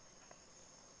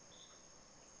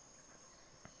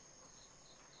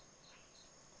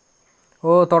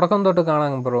 ഓ തുടക്കം തൊട്ട്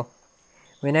കാണാം ബ്രോ.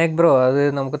 വിനായക് ബ്രോ, അത്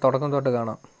നമുക്ക് തുടക്കം തൊട്ട്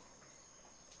കാണാം.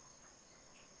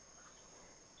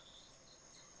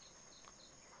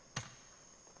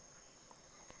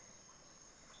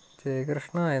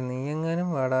 ജയകൃഷ്ണ നീ എങ്ങാനും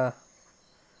വാടാ.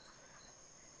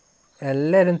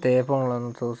 എല്ലാവരും തേപ്പമുള്ള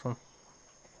അന്നത്തെ ദിവസം.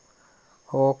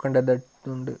 ഹോക്കുണ്ട്,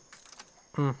 ദട്ടുണ്ട്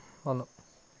വന്നു.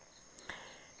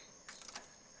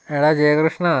 എടാ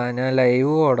ജയകൃഷ്ണ, ഞാൻ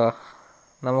ലൈവ് പോടാ.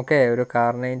 നമുക്കേ ഒരു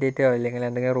കാർ 98 അല്ലെങ്കിൽ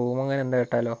എന്തെങ്കിലും റൂം അങ്ങനെ എന്താ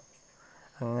കേട്ടാലോ?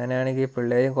 അങ്ങനെയാണെങ്കിൽ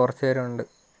പിള്ളേരും കുറച്ച് പേരുണ്ട്.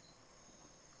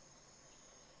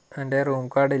 എൻ്റെ റൂം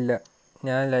കാർഡില്ല,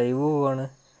 ഞാൻ ലൈവ് പോവാണ്.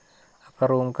 അപ്പോൾ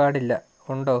റൂം കാർഡില്ല.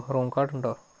 ഉണ്ടോ റൂം കാർഡ്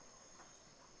ഉണ്ടോ?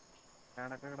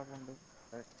 കിടപ്പുണ്ട്.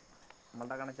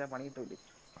 നമ്മളുടെ കണച്ചാ പണി കിട്ടൂലേ,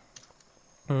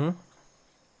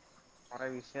 കുറെ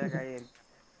വിഷയൊക്കെ.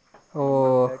 ഓ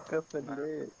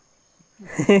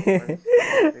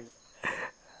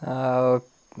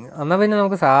എന്നാൽ പിന്നെ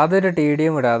നമുക്ക് സാധാ ഒരു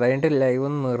TDM ഇടാം. അത് കഴിഞ്ഞിട്ട് ലൈവ്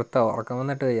ഒന്ന് നിർത്താം. ഉറക്കം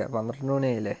വന്നിട്ട് വയ്യ, 12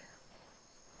 മണിയായില്ലേ.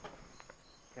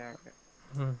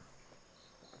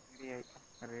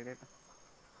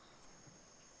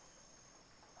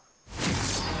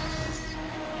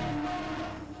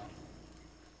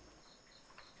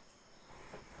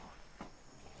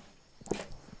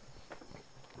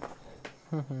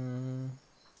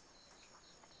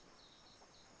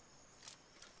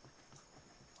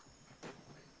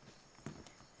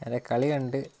 എൻ്റെ കളി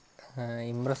കണ്ട്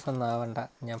ഇമ്പ്രസ് ഒന്നും ആവണ്ട,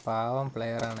 ഞാൻ പാവം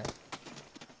പ്ലെയറാണ്.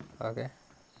 ഓക്കെ,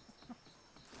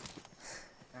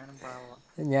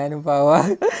 ഞാനും പാവാ.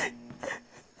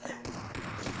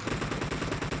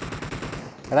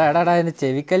 എടാ എടാ എടാ എൻ്റെ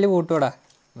ചെവിക്കല്ല് കൂട്ടൂടാ,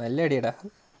 നല്ല അടിയടാ.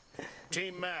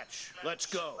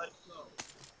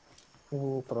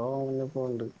 പ്രോ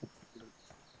ഉണ്ട്.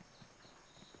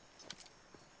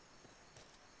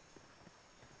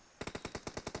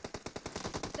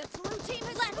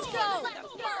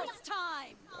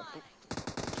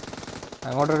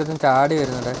 അങ്ങോട്ടൊരുത്തും ചാടി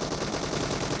വരുന്നുണ്ട്.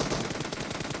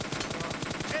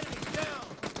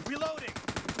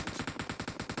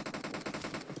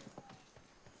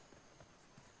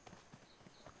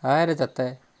 ആരെ ചത്തേ?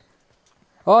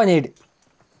 ഓ നീട്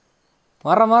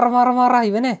മാറ മാറ മാറ മാറ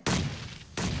ഇവനെ.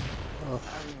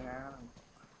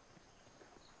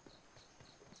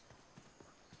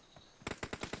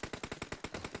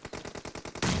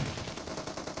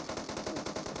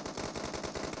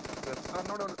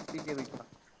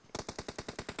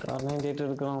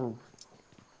 എടുക്കണം.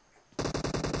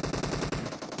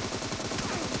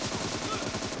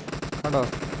 കണ്ടോ?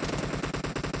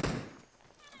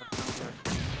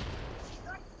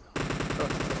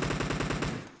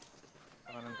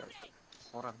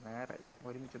 നേരായി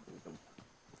ഒരുമിച്ച്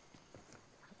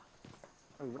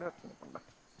ഇവിടെ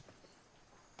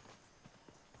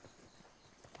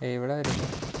ഇവിടെ വരുന്നു.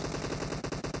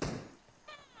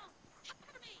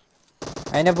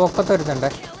 അതിൻ്റെ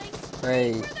പൊക്കത്തൊരുത്തുണ്ടേ.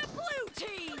 ഏയ്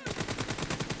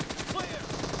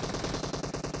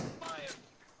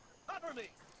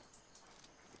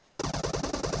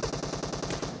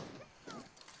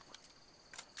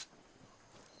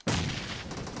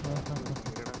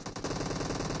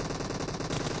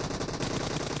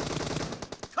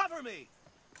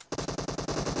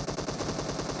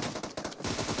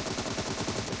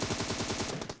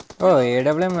ഓ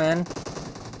AW മാൻ.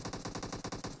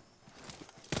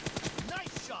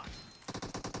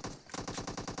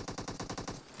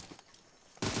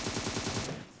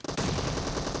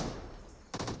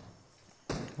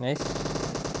 നൈസ്.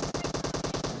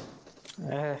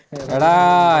 എടാ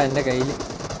എൻ്റെ കയ്യിൽ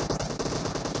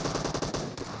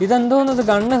ഇതെന്തോന്നത്?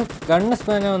 ഗണ്ണ്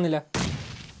സ്പാൻ ആവുന്നില്ല.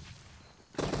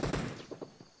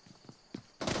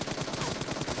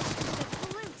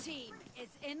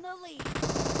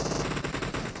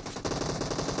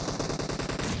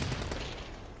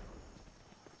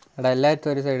 എടാ എല്ലായിടത്തും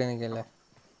ഒരു സൈഡിൽ നിൽക്കല്ലേ.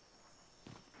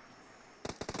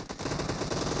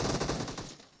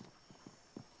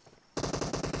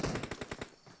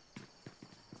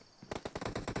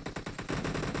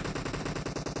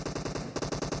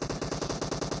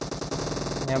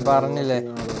 ഞാൻ പറഞ്ഞില്ലേ.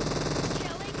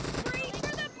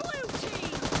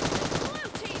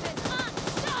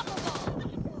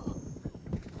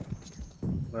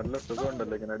 നല്ല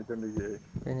സുഖമുണ്ടല്ലോ ഇങ്ങനെ അടിച്ചോണ്ടിരിക്കേ.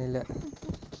 പിന്നില്ല,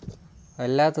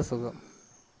 വല്ലാത്ത സുഖം.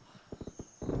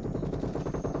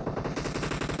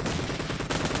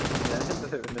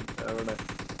 അവിടെ.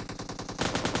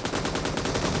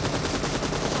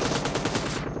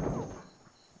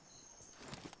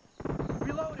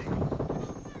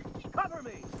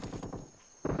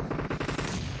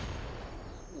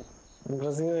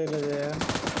 ഇൻട്രസ്റ്റിംഗ് ആയില്ല ജയ.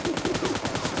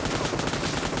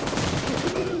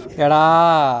 എടാ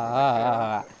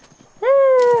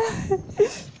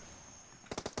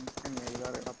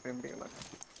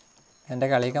എൻ്റെ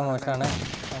കളിയൊക്കെ മോശമാണ്.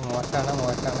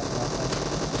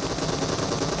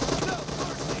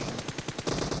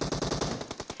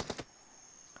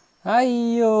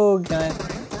 അയ്യോ ഞാൻ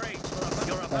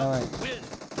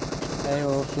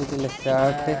ഓഫ് ചെയ്തില്ല.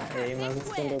 സ്റ്റാർട്ട്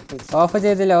ഓഫ്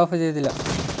ചെയ്തില്ല.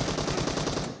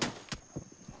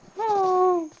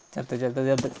 ചത്ത്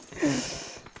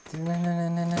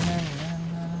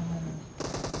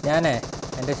ഞാനേ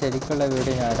എൻ്റെ ശരിക്കുള്ള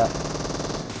വീഡിയോ ഞാൻ ഇടാം.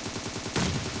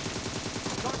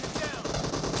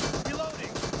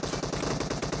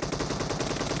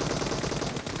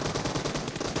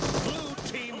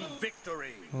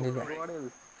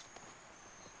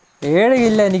 ഏഴ്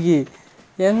കില്ല എനിക്ക്.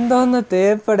 എന്തോന്ന്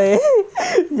തേപ്പടേ,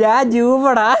 ഞാൻ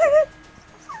ജൂപടാ.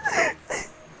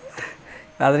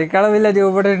 അതിനേക്കാളും വലിയ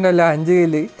ജൂപട ഉണ്ടല്ലോ, 5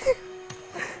 കില്ല്.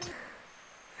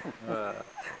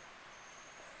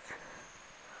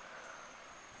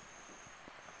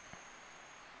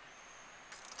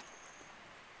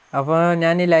 അപ്പോൾ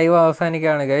ഞാൻ ഈ ലൈവ്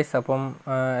അവസാനിക്കുകയാണ് ഗൈസ്. അപ്പം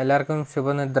എല്ലാവർക്കും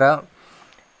ശുഭനിദ്ര.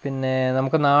 പിന്നെ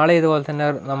നമുക്ക് നാളെ ഇതുപോലെ തന്നെ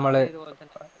നമ്മൾ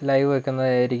ലൈവ്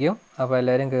വെക്കുന്നതായിരിക്കും. അപ്പോൾ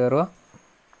എല്ലാവരും കയറുക.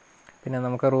 പിന്നെ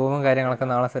നമുക്ക് റൂമും കാര്യങ്ങളൊക്കെ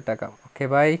നാളെ സെറ്റാക്കാം. Okay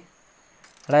bye.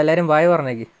 എടാ എല്ലാവരും ബായ്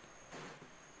പറഞ്ഞേക്ക്.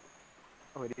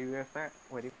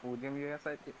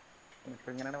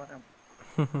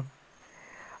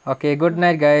 Okay good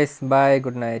night guys. By.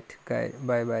 Good night.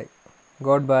 By.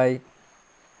 God by.